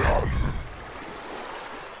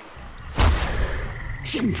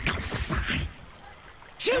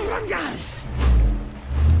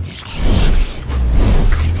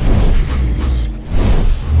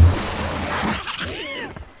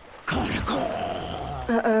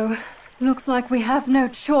 Uh-oh. Looks like we have no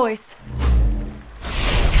choice.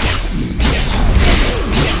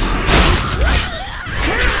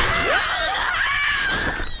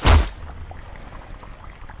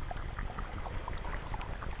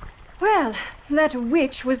 Well, that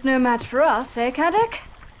witch was no match for us, eh, Caddock?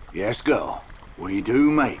 Yes, girl. We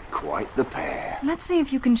do make quite the pair. Let's see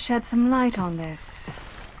if you can shed some light on this.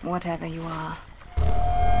 Whatever you are.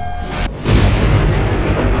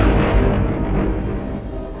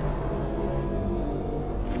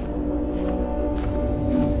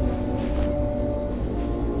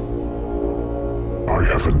 I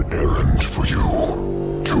have an errand for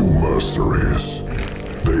you. Two mercenaries.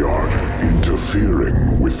 They are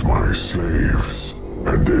interfering with my slaves,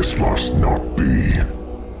 and this must not be.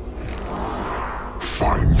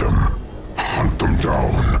 Find them, hunt them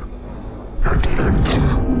down, and end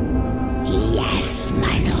them. Yes,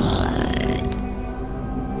 my lord.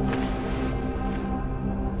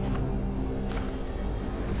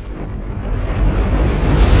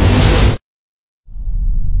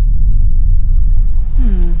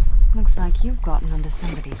 Looks like you've gotten under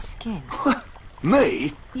somebody's skin.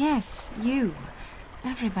 Me? Yes, you.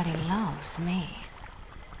 Everybody loves me.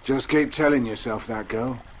 Just keep telling yourself that,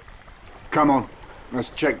 girl. Come on, let's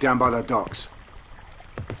check down by the docks.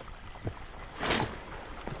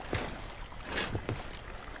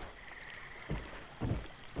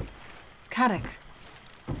 Caddock.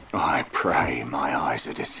 Oh, I pray my eyes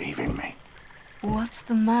are deceiving me. What's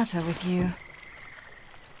the matter with you?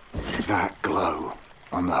 That glow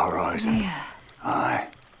on the horizon. Yeah. Aye.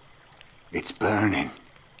 It's burning.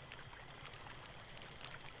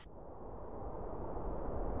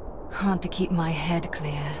 Hard to keep my head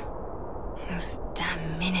clear. Those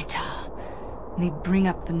damn Minotaur. They bring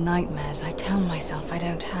up the nightmares I tell myself I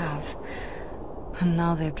don't have. And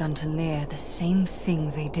now they've done to Lear the same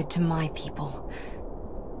thing they did to my people.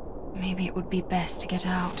 Maybe it would be best to get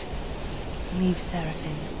out. Leave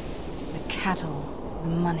Seraphim. The cattle. The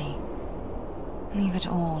money. Leave it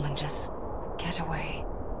all and just get away.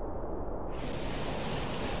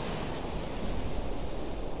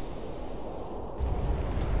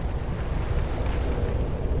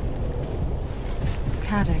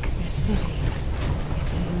 Caddock, this city,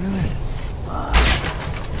 it's in ruins.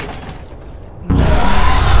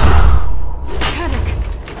 Caddock!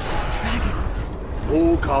 Dragons.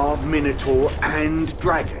 Wargar, Minotaur, and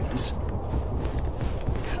dragons?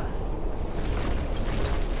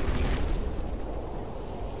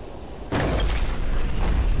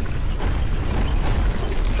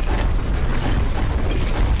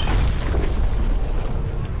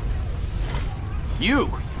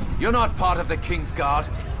 You're not part of the King's Guard.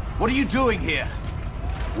 What are you doing here?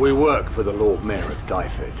 We work for the Lord Mayor of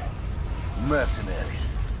Dyfed.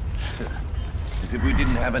 Mercenaries. As if we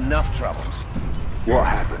didn't have enough troubles. What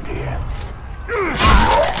happened here?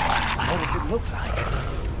 What does it look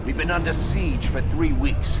like? We've been under siege for 3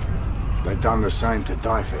 weeks. They've done the same to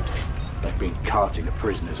Dyfed. They've been carting the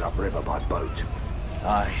prisoners upriver by boat.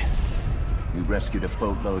 Aye. We rescued a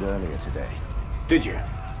boatload earlier today. Did you?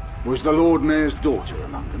 Was the Lord Mayor's daughter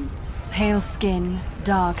among them? Pale skin,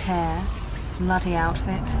 dark hair, slutty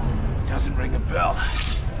outfit. Doesn't ring a bell.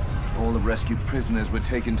 All the rescued prisoners were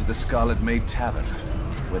taken to the Scarlet Maid Tavern,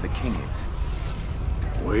 where the king is.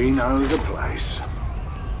 We know the place.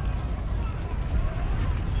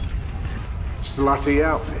 Slutty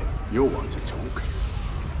outfit. You're one to talk.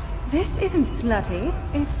 This isn't slutty.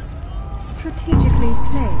 It's strategically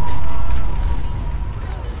placed.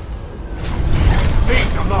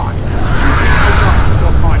 These are mine! Those archers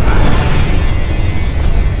on my back!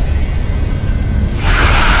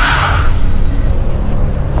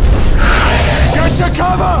 Get to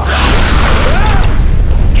cover!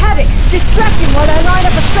 Caddock, distract him while I line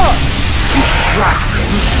up a shot! Distract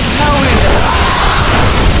him? How is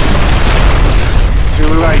it?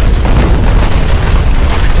 Too late.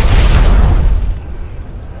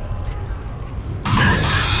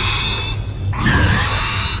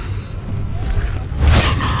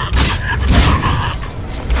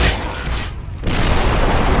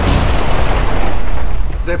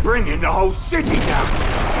 They're bringing the whole city down on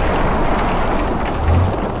us.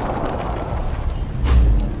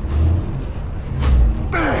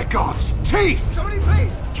 There, God's teeth! Somebody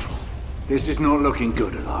please! This is not looking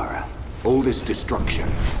good, Alara. All this destruction,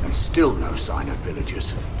 and still no sign of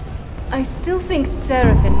villagers. I still think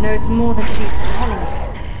Seraphim knows more than she's telling us.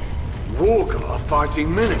 Wargar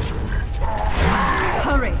fighting military.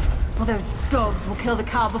 Hurry, or those dogs will kill the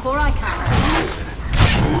cow before I can.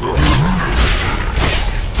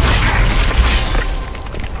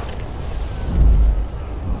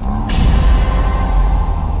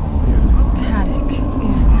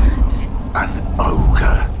 An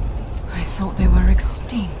ogre. I thought they were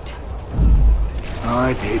extinct.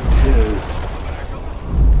 I did too.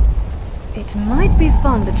 It might be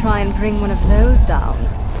fun to try and bring one of those down.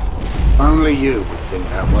 Only you would think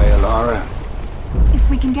that way, Alara. If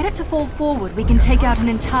we can get it to fall forward, we can take out an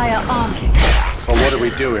entire army. But what do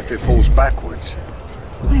we do if it falls backwards?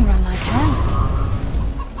 We run like hell.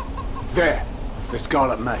 There, the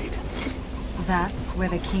Scarlet Maid. That's where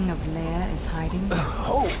the King of Lear is hiding.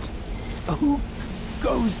 Hold! Who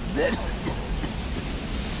goes there?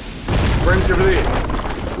 Friends of Lear,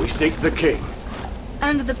 we seek the king.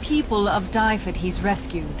 And the people of Dyfed he's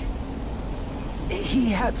rescued.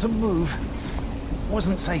 He had to move.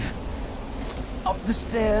 Wasn't safe. Up the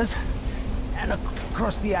stairs and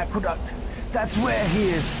across the aqueduct. That's where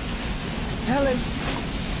he is. Tell him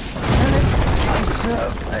I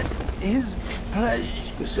serve at his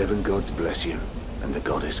pledge. The seven gods bless you, and the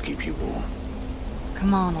goddess keep you warm.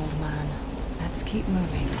 Come on, old man. Let's keep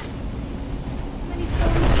moving.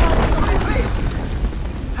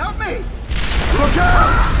 Help me! Look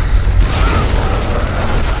out!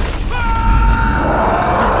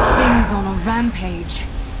 That thing's on a rampage.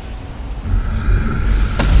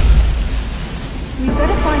 We'd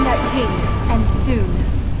better find that king, and soon.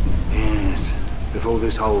 Yes, before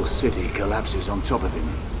this whole city collapses on top of him.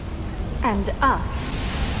 And us.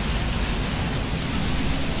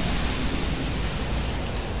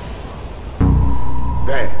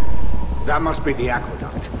 There. That must be the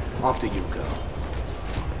aqueduct. After you, girl.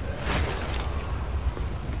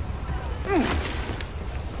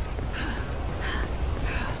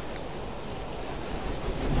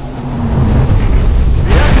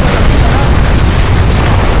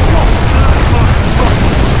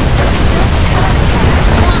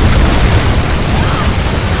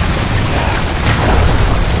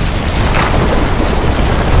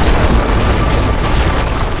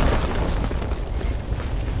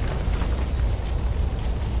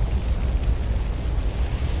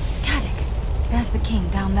 There's the king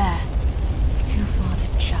down there. Too far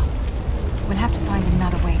to jump. We'll have to find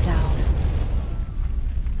another way down.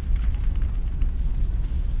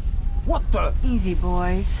 What the? Easy,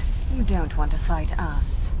 boys. You don't want to fight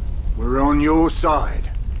us. We're on your side.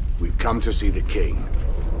 We've come to see the king.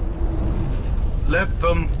 Let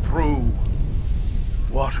them through.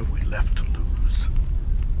 What have we left to lose?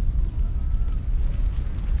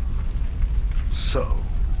 So,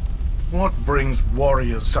 what brings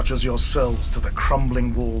warriors such as yourselves to the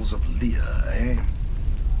crumbling walls of Lear, eh?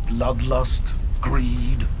 Bloodlust?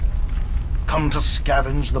 Greed? Come to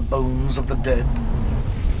scavenge the bones of the dead?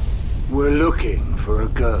 We're looking for a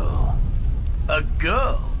girl. A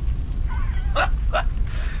girl?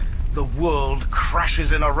 The world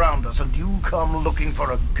crashes in around us and you come looking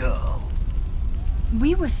for a girl.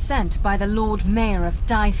 We were sent by the Lord Mayor of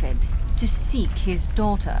Dyfed to seek his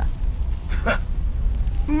daughter.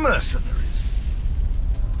 Mercenaries.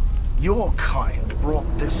 Your kind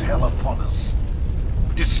brought this hell upon us.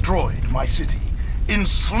 Destroyed my city.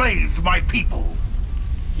 Enslaved my people.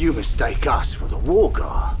 You mistake us for the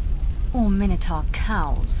Wargar. Or Minotaur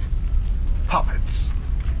cows. Puppets.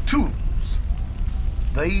 Tools.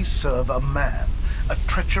 They serve a man, a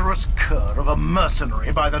treacherous cur of a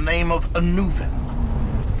mercenary by the name of Anuvin.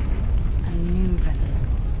 Anuvin.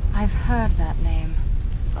 I've heard that name.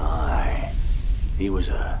 Aye. He was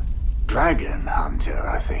a dragon hunter,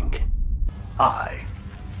 I think. Aye.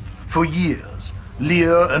 For years,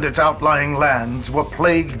 Lear and its outlying lands were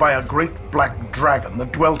plagued by a great black dragon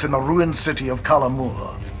that dwelt in the ruined city of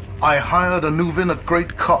Kalamur. I hired Anuvin at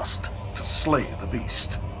great cost to slay the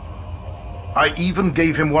beast. I even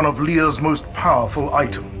gave him one of Lear's most powerful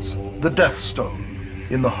items, the Death Stone,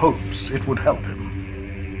 in the hopes it would help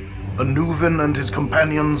him. Anuvin and his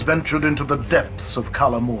companions ventured into the depths of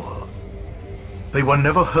Kalamur. They were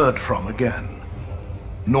never heard from again,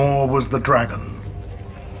 nor was the dragon.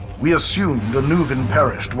 We assumed Anuvin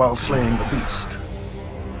perished while slaying the beast.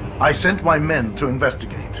 I sent my men to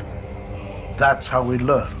investigate. That's how we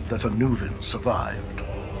learned that Anuvin survived.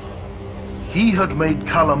 He had made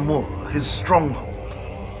Kalamur his stronghold.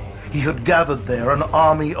 He had gathered there an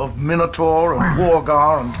army of Minotaur and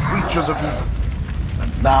Wargar and creatures of evil.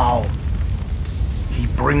 And now, he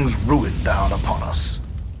brings ruin down upon us.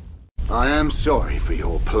 I am sorry for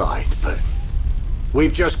your plight, but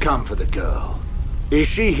we've just come for the girl. Is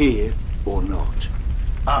she here or not?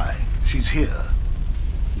 Aye, she's here.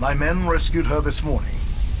 My men rescued her this morning.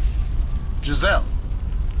 Giselle.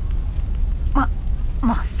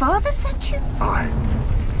 My father sent you? Aye.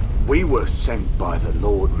 We were sent by the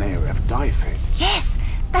Lord Mayor of Dyfed. Yes,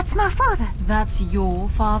 that's my father. That's your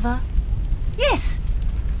father? Yes.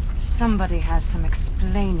 Somebody has some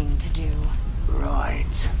explaining to do.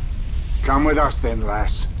 Right. Come with us then,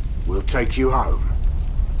 lass. We'll take you home.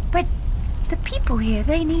 But the people here,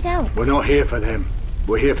 they need help. We're not here for them.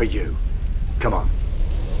 We're here for you. Come on.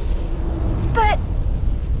 But...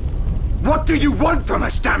 What do you want from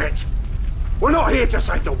us, damn it? We're not here to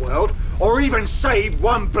save the world, or even save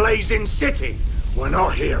one blazing city. We're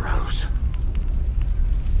not heroes.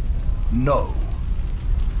 No.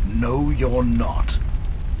 No, you're not.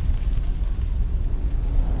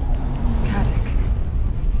 Caddick,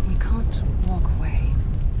 we can't walk away.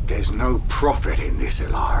 There's no profit in this,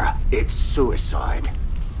 Ilara. It's suicide.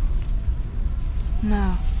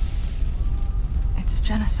 No. It's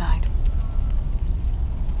genocide.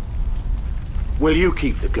 Will you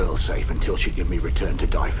keep the girl safe until she can be returned to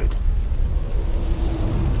Dyfed?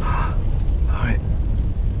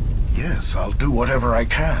 Yes, I'll do whatever I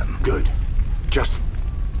can. Good. Just,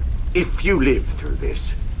 if you live through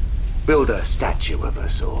this, build a statue of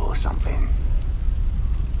us or something.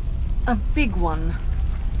 A big one.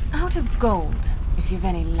 Out of gold, if you've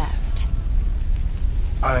any left.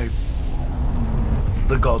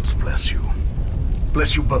 The gods bless you.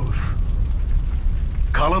 Bless you both.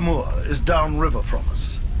 Kalamur is downriver from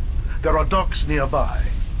us. There are docks nearby.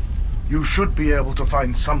 You should be able to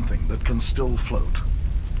find something that can still float.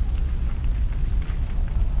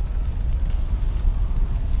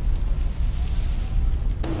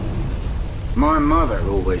 My mother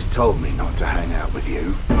always told me not to hang out with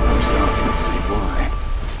you. I'm starting to see why.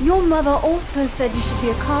 Your mother also said you should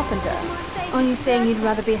be a carpenter. Are you saying you'd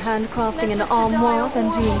rather be handcrafting an armoire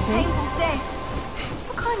than doing this?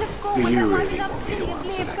 What kind of god Do would you have really ended up want me to seeing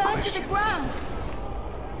answer Lear that burned to question? the ground?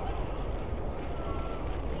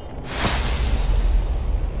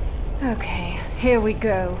 Okay, here we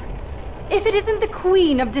go. If it isn't the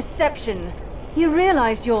Queen of Deception, you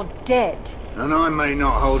realize you're dead. And I may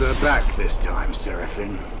not hold her back this time,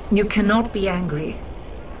 Seraphine. You cannot be angry.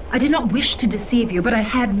 I did not wish to deceive you, but I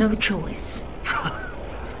had no choice.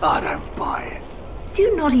 I don't buy it. Do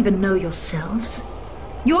you not even know yourselves?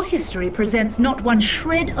 Your history presents not one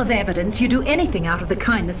shred of evidence you do anything out of the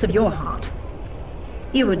kindness of your heart.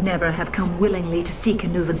 You would never have come willingly to seek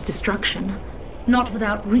Anuvin's destruction, not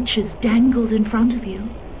without riches dangled in front of you.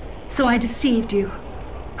 So I deceived you,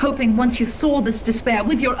 hoping once you saw this despair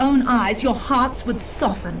with your own eyes, your hearts would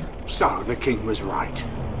soften. So the king was right.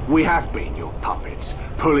 We have been your puppets,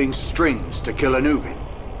 pulling strings to kill Anuvin.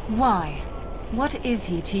 Why? What is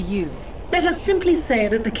he to you? Let us simply say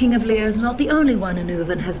that the King of Lear is not the only one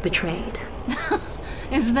Anuvin has betrayed.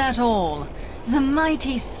 Is that all? The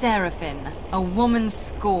mighty Seraphine, a woman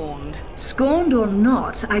scorned. Scorned or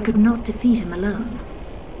not, I could not defeat him alone.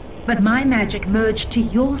 But my magic merged to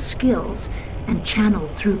your skills and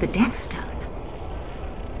channeled through the Death Stone.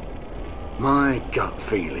 My gut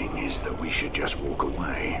feeling is that we should just walk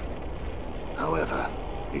away. However,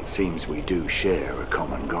 it seems we do share a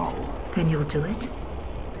common goal. Then you'll do it?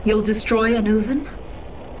 You'll destroy Anuvin?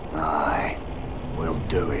 Aye, we'll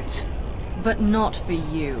do it. But not for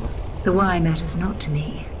you. The why matters not to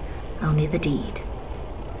me, only the deed.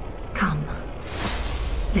 Come,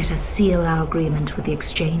 let us seal our agreement with the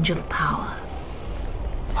exchange of power.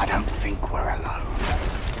 I don't think we're alone.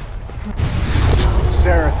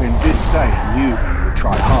 Seraphine did say Anuvin would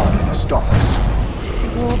try harder to stop us.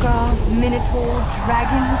 Wargar, Minotaur,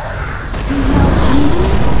 dragons, and now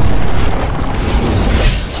demons?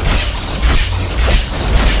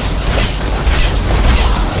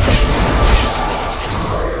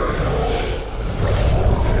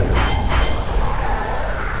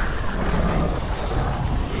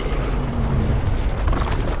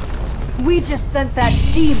 We just sent that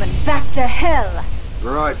demon back to hell!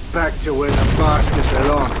 Right back to where the bastard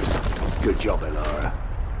belongs. Good job, Elara.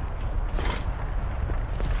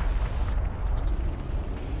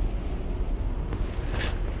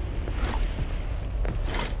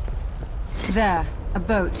 There, a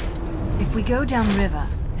boat. If we go downriver,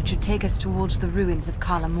 it should take us towards the ruins of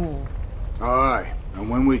Kalamur. Aye, and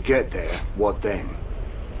when we get there, what then?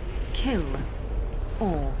 Kill.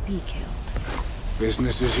 Or be killed.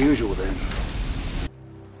 Business as usual then.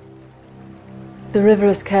 The river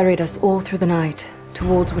has carried us all through the night,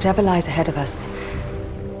 towards whatever lies ahead of us.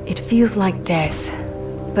 It feels like death,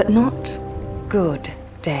 but not good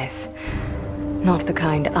death. Not the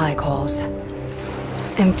kind I cause.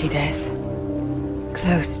 Empty death.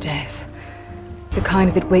 Close death. The kind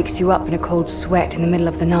that wakes you up in a cold sweat in the middle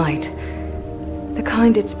of the night. The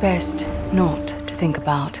kind it's best not to think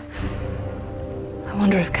about. I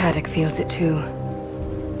wonder if Caddick feels it too.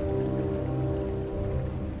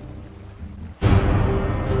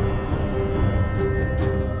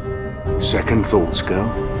 Second thoughts, girl?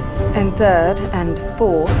 And third and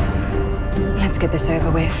fourth, let's get this over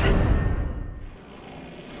with.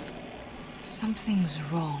 Something's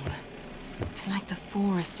wrong. It's like the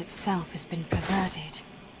forest itself has been perverted.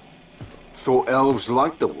 Thought elves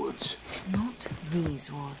liked the woods. Not these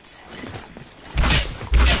woods.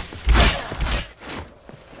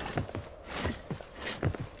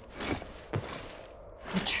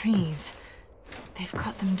 The trees. They've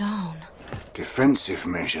cut them down. Defensive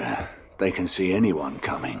measure. They can see anyone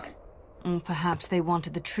coming. Or perhaps they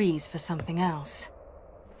wanted the trees for something else.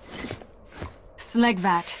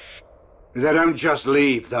 Slegvat. They don't just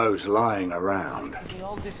leave those lying around. They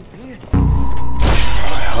all disappeared.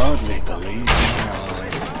 I hardly believe my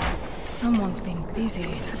eyes. Someone's been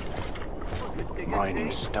busy.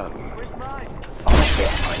 Mining stone. I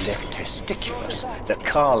bet I left testiculus that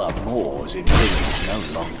Carla Moore's in ruins no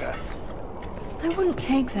longer. I wouldn't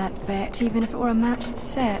take that bet, even if it were a matched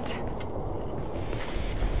set.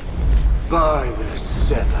 By the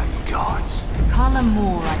seven gods. Carla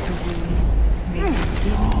Moore, I presume. They've been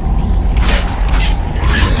busy indeed.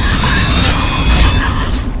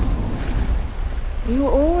 You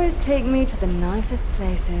always take me to the nicest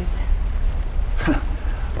places.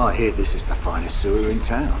 I hear this is the finest sewer in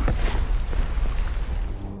town.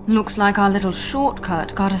 Looks like our little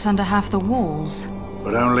shortcut got us under half the walls.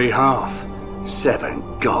 But only half.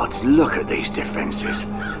 Seven gods, look at these defenses.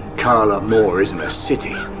 Carla Moore isn't a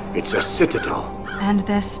city. It's a citadel. And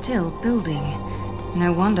they're still building.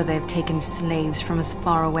 No wonder they've taken slaves from as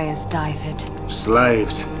far away as Dyfed.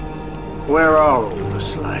 Slaves? Where are all the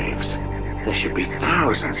slaves? There should be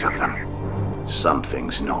thousands of them.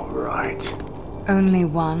 Something's not right. Only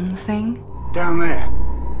one thing? Down there.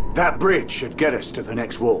 That bridge should get us to the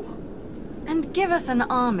next wall. And give us an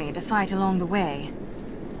army to fight along the way.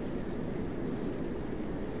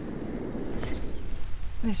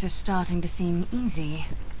 This is starting to seem easy.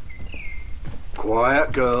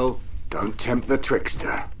 Quiet, girl. Don't tempt the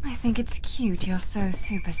trickster. I think it's cute you're so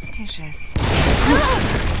superstitious.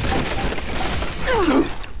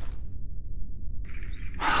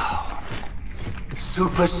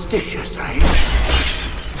 Superstitious, eh?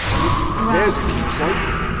 There's the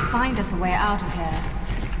keepsake. Find us a way out of here.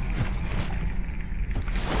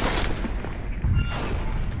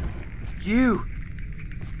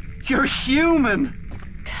 You're human!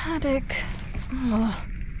 Caddick. Oh.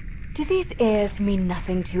 Do these ears mean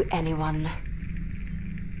nothing to anyone?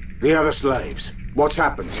 The other slaves. What's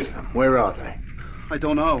happened to them? Where are they? I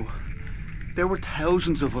don't know. There were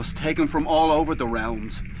thousands of us taken from all over the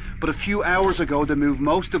realms. But a few hours ago they moved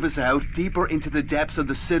most of us out deeper into the depths of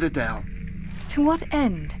the Citadel. To what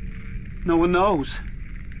end? No one knows.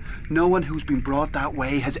 No one who's been brought that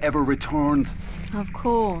way has ever returned. Of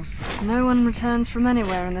course. No one returns from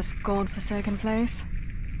anywhere in this god-forsaken place.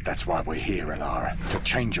 That's why we're here, Alara, to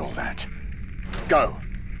change all that. Go.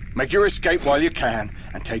 Make your escape while you can,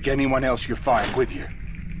 and take anyone else you find with you.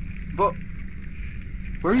 But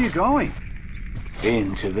where are you going?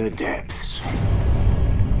 Into the depths.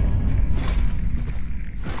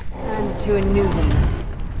 And to a new one.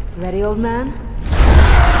 Ready, old man?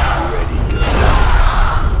 Ready, girl.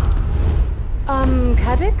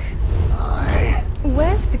 Caddick? Aye.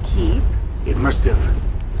 Where's the keep? It must have...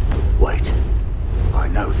 Wait. I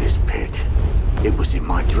know this pit. It was in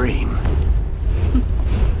my dream.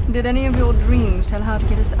 Did any of your dreams tell how to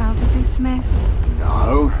get us out of this mess?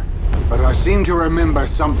 No, but I seem to remember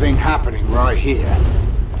something happening right here.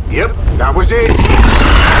 Yep, that was it!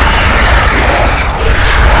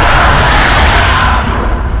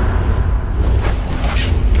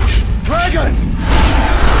 Dragon!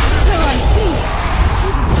 So I see.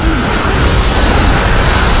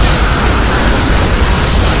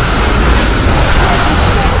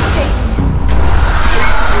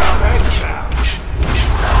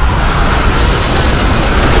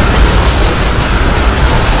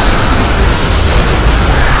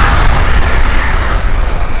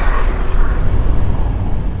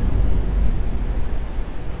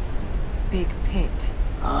 Big pit.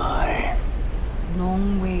 Aye.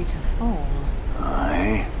 Long way to fall.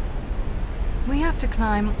 Aye. We have to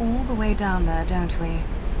climb all the way down there, don't we?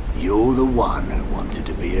 You're the one who wanted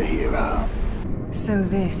to be a hero. So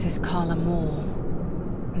this is Kalamor.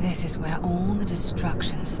 This is where all the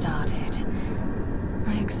destruction started.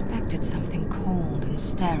 I expected something cold and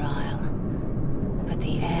sterile. But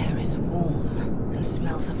the air is warm and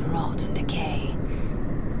smells of rot and decay.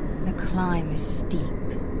 The climb is steep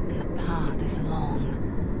and the path is long.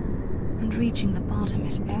 And reaching the bottom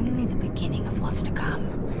is only the beginning of what's to come.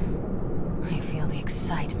 I feel the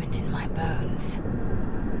excitement in my bones.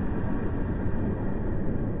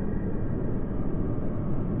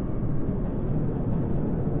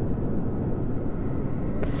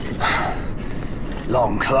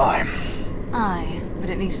 Long climb. Aye, but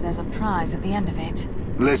at least there's a prize at the end of it.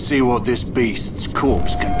 Let's see what this beast's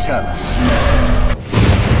corpse can tell us.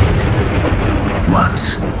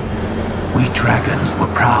 Once, we dragons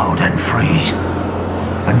were proud and free.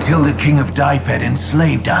 Until the King of Dyfed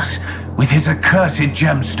enslaved us with his accursed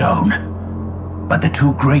gemstone. But the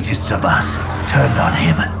two greatest of us turned on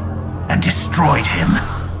him and destroyed him,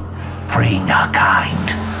 freeing our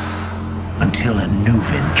kind. Until a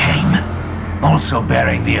Nuvin came, also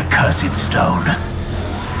bearing the accursed stone.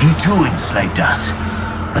 He too enslaved us,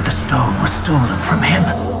 but the stone was stolen from him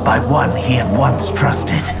by one he had once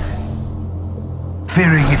trusted.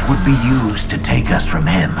 Fearing it would be used to take us from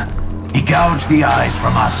him, he gouged the eyes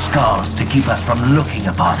from our skulls to keep us from looking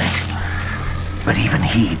upon it. But even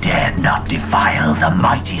he dared not defile the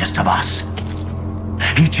mightiest of us.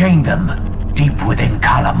 He chained them deep within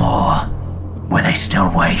Kalamor, where they still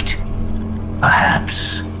wait.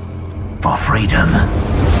 Perhaps for freedom.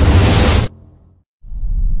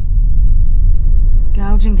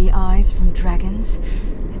 Gouging the eyes from dragons?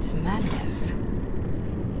 It's madness.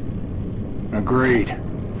 Agreed.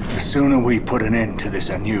 The sooner we put an end to this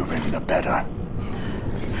Anuvin, the better.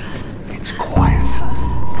 It's quiet.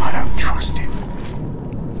 I don't trust it.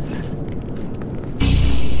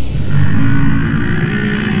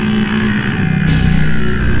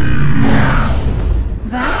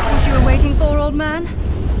 That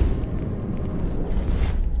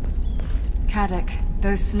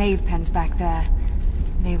slave pens back there.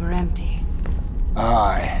 They were empty.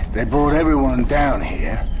 Aye, they brought everyone down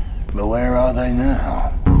here, but where are they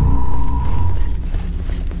now?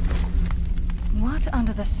 What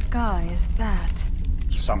under the sky is that?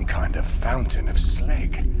 Some kind of fountain of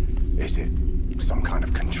slag. Is it some kind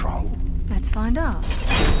of control? Let's find out.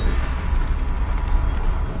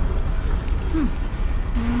 You're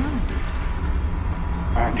right.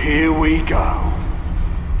 And here we go.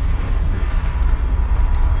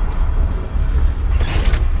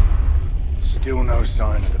 Still no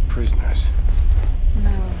sign of the prisoners.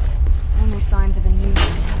 No, only signs of a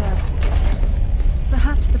numerous servants.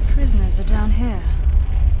 Perhaps the prisoners are down here.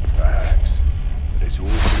 Perhaps, but it's all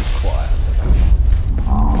too quiet.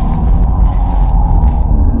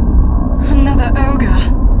 Another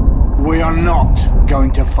ogre! We are not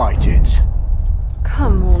going to fight it.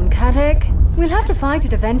 Come on, Caddick. We'll have to fight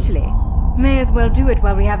it eventually. May as well do it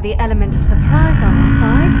while we have the element of surprise on our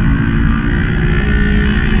side.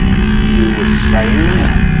 You were saying?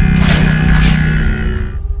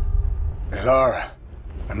 Elara,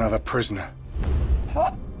 another prisoner.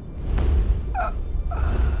 What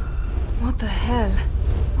the hell?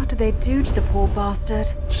 What did they do to the poor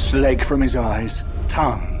bastard? Slag from his eyes,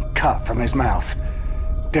 tongue cut from his mouth.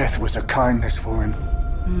 Death was a kindness for him.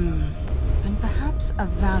 And perhaps a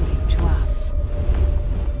value to us.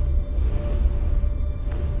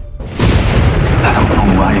 I don't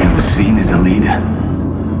know why I was seen as a leader,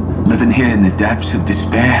 living here in the depths of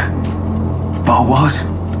despair. But I was.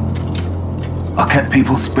 I kept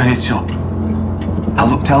people's spirits up. I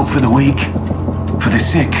looked out for the weak, for the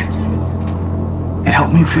sick. It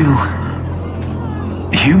helped me feel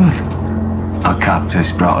human. Our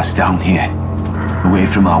captors brought us down here, away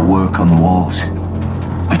from our work on the walls.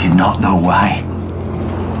 We did not know why.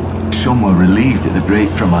 Some were relieved at the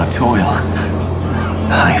break from our toil.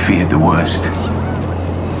 I feared the worst.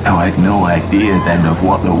 Though I had no idea then of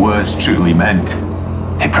what the worst truly meant.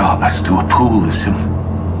 They brought us to a pool of some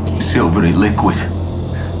silvery liquid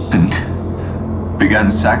and began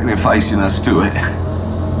sacrificing us to it.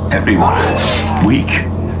 Everyone. Weak,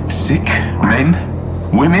 sick, men,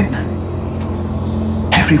 women.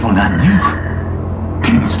 Everyone I knew.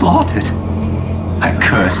 Being slaughtered. I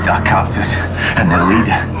cursed our captors and their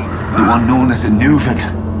leader, the one known as a Nuven.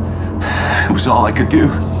 It was all I could do,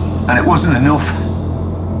 and it wasn't enough.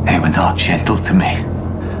 They were not gentle to me.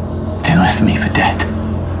 They left me for dead.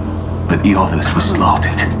 But the others were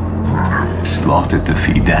slaughtered. Slaughtered to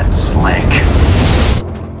feed that slag.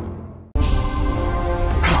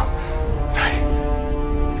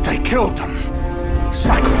 They killed them.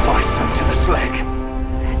 Sacrificed them to the slag.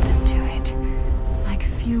 Fed them to it. Like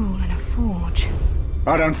fuel in a forge.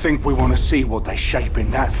 I don't think we want to see what they shape in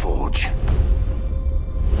that forge.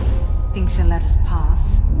 Think she'll let us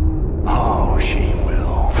pass? Oh, she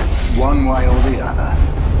will. One way or the other.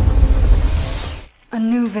 A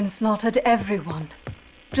Nuven slaughtered everyone.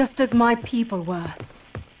 Just as my people were.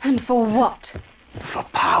 And for what? For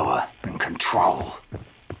power and control.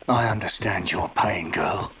 I understand your pain,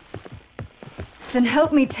 girl. Then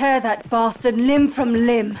help me tear that bastard limb from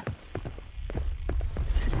limb.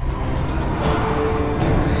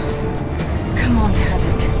 Come on,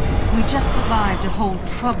 Caddick. We just survived a whole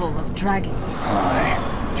trouble of dragons. Aye.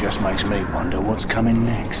 Just makes me wonder what's coming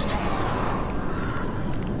next.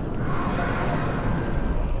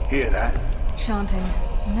 Hear that? Chanting.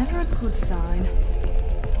 Never a good sign.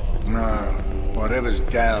 No. Whatever's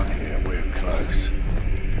down here, we're close.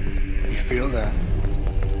 You feel that?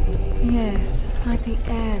 Yes, like the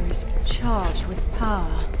air is charged with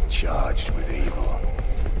power. Charged with evil.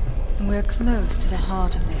 We're close to the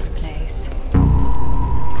heart of this place.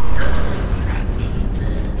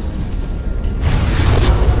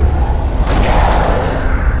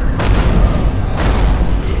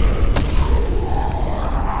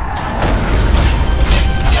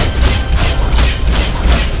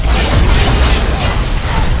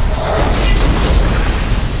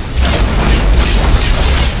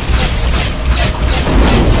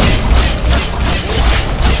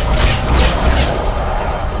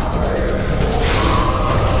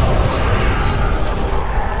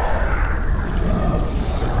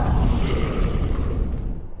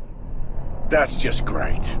 That's just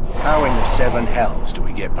great. How in the seven hells do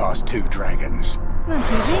we get past two dragons?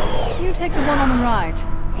 That's easy. You take the one on the right.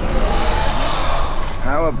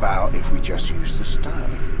 How about if we just use the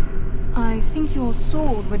stone? I think your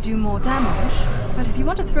sword would do more damage, but if you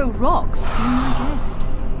want to throw rocks, be my guest.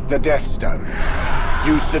 The Death Stone.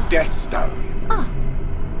 Use the Death Stone. Ah,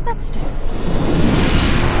 that stone.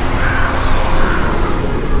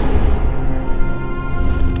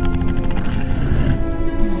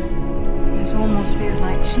 This almost feels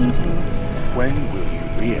like cheating. When will you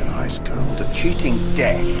realize, girl, that cheating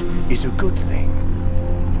death is a good thing?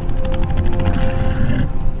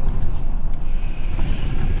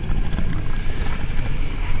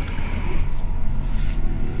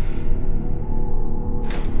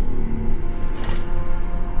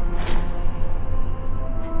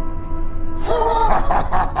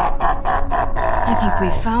 I think we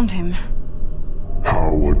found him.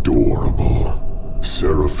 How adorable.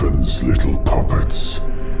 Seraphine's little puppets.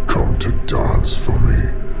 Come to dance for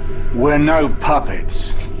me. We're no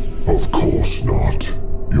puppets. Of course not.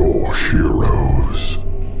 You're heroes.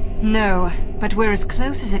 No, but we're as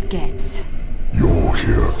close as it gets. You're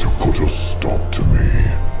here to put a stop to me.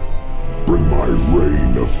 Bring my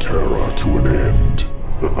reign of terror to an end.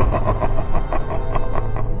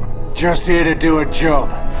 Just here to do a job.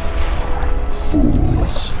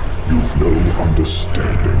 Fools. You've no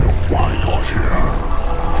understanding of why you're here.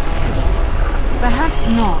 Perhaps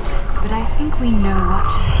not, but I think we know what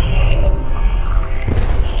to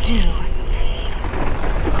do.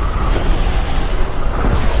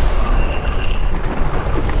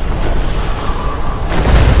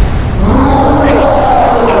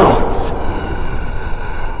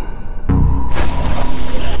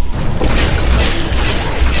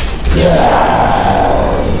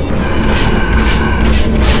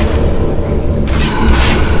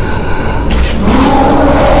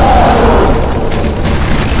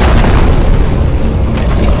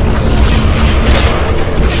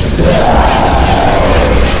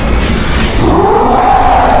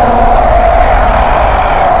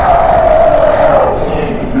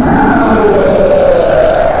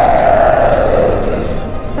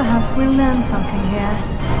 Perhaps we'll learn something here.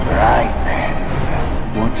 Right then.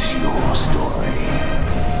 What's your story?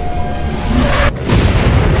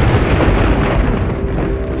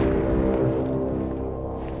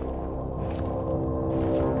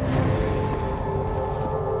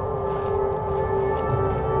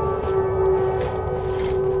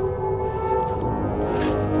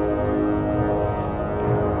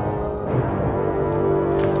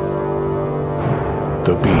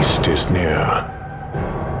 The beast is near.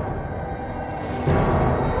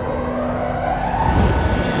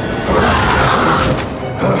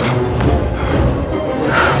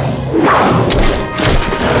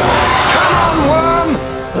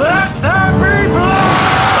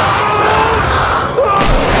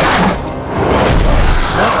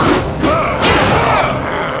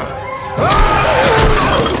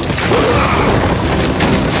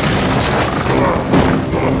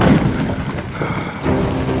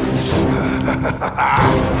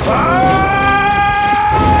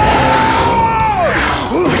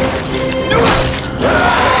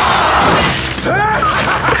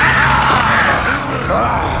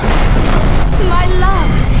 My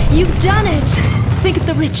love, you've done it! Think of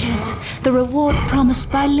the riches, the reward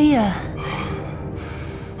promised by Leah.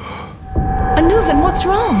 Anuvan, what's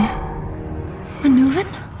wrong? Anuvan?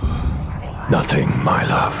 Nothing, my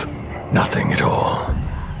love. Nothing at all.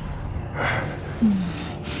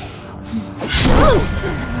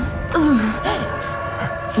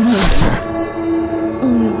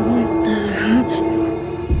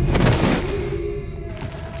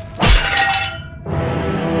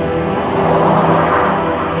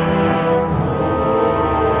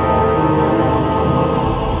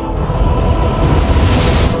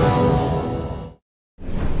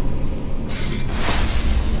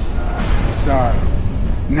 So,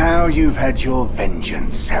 now you've had your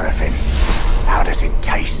vengeance, Seraphine. How does it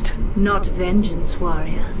taste? Not vengeance,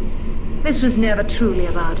 warrior. This was never truly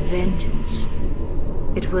about vengeance.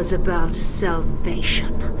 It was about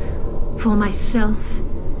salvation. For myself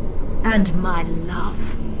and my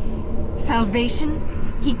love.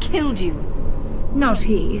 Salvation? He killed you. Not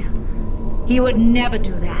he. He would never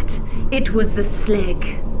do that. It was the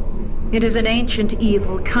Sleg. It is an ancient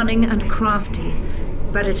evil, cunning and crafty,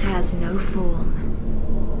 but it has no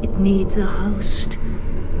form. It needs a host.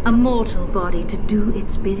 A mortal body to do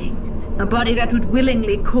its bidding. A body that would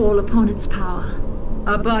willingly call upon its power.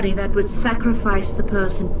 A body that would sacrifice the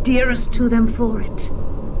person dearest to them for it.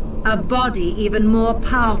 A body even more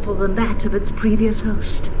powerful than that of its previous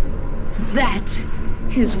host. That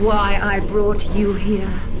is why I brought you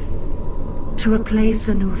here. To replace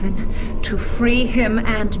Anuvan, to free him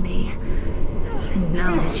and me. And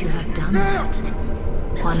now that you have done that,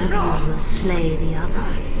 one of you will slay the other,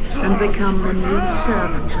 and become the new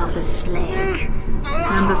servant of the Slag.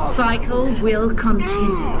 And the cycle will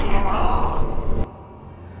continue.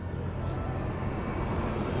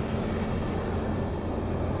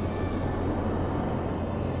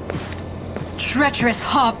 Treacherous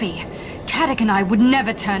harpy! Caddick and I would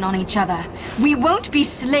never turn on each other. We won't be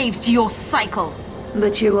slaves to your cycle.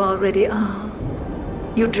 But you already are.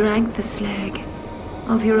 You drank the slag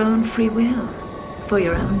of your own free will, for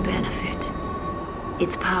your own benefit.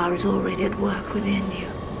 Its power is already at work within you.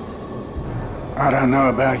 I don't know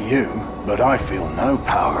about you, but I feel no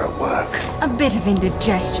power at work. A bit of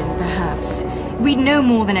indigestion, perhaps. We'd no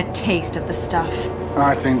more than a taste of the stuff.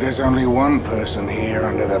 I think there's only one person here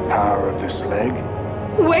under the power of the slag.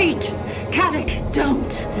 Wait! Caddick,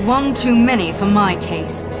 don't! One too many for my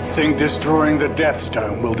tastes. Think destroying the Death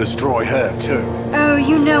Stone will destroy her too. Oh,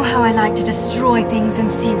 you know how I like to destroy things and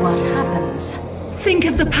see what happens. Think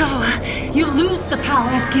of the power. You lose the power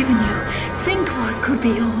I've given you. Think what could be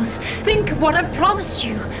yours. Think of what I've promised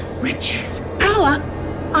you. Riches, power.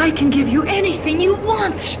 I can give you anything you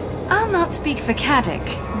want. I'll not speak for Caddick,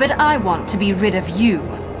 but I want to be rid of you.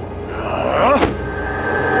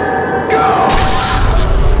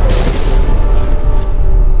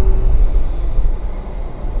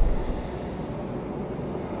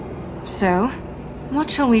 So, what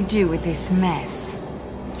shall we do with this mess?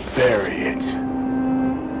 Bury it.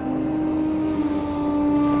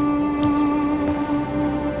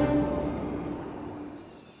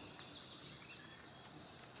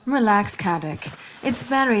 Relax, Caddick. It's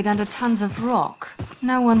buried under tons of rock.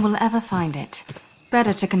 No one will ever find it.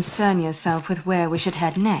 Better to concern yourself with where we should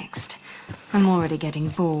head next. I'm already getting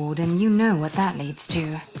bored, and you know what that leads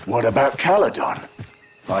to. What about Caledon?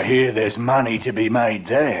 I hear there's money to be made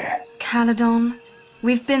there. Caledon?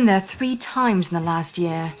 We've been there 3 times in the last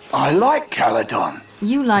year. I like Caledon.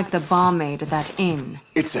 You like the barmaid at that inn.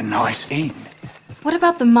 It's a nice inn. What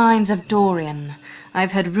about the mines of Dorian?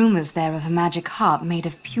 I've heard rumors there of a magic harp made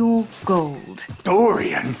of pure gold.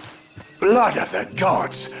 Dorian? Blood of the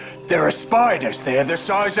gods! There are spiders there the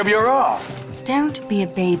size of your arm. Don't be a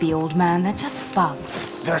baby, old man. They're just bugs.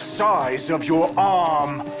 The size of your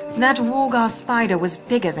arm. That Wargar spider was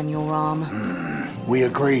bigger than your arm. We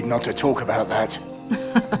agreed not to talk about that.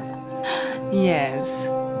 Yes.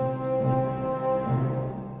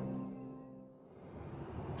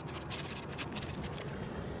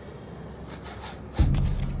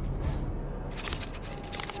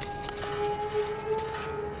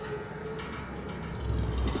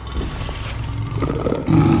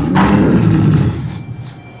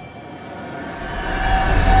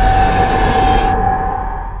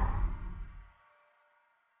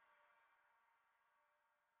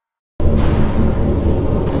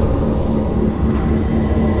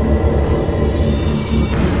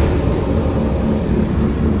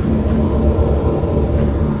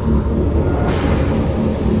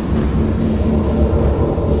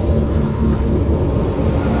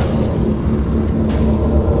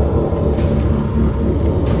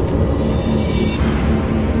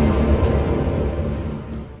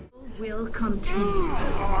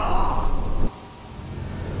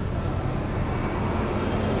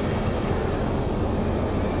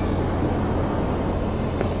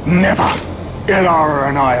 Never! Ilara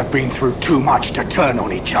and I have been through too much to turn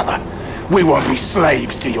on each other. We won't be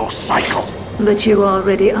slaves to your cycle. But you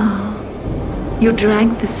already are. You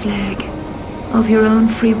drank the slag of your own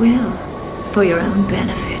free will, for your own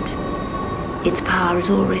benefit. Its power is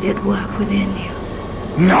already at work within you.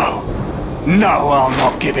 No! No, I'll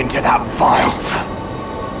not give in to that vile...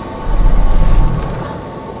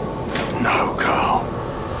 No, girl.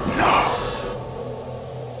 No.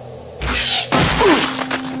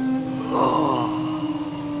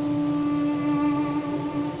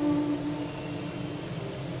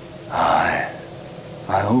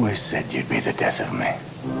 I always said you'd be the death of me.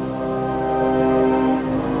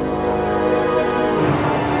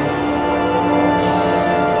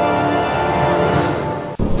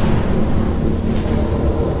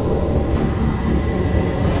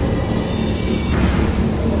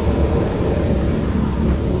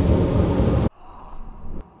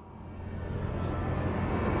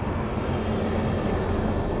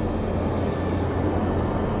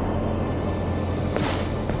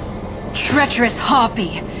 Treacherous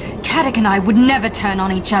harpy! Caddick and I would never turn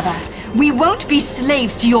on each other. We won't be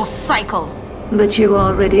slaves to your cycle. But you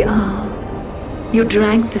already are. You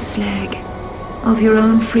drank the slag of your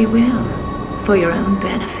own free will, for your own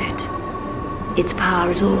benefit. Its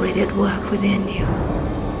power is already at work within you.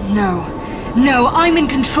 No. No, I'm in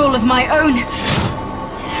control of my own...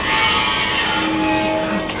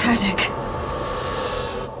 Caddick.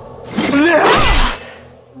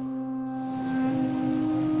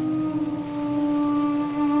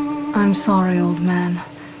 I'm sorry, old man.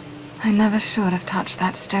 I never should have touched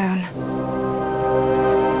that stone.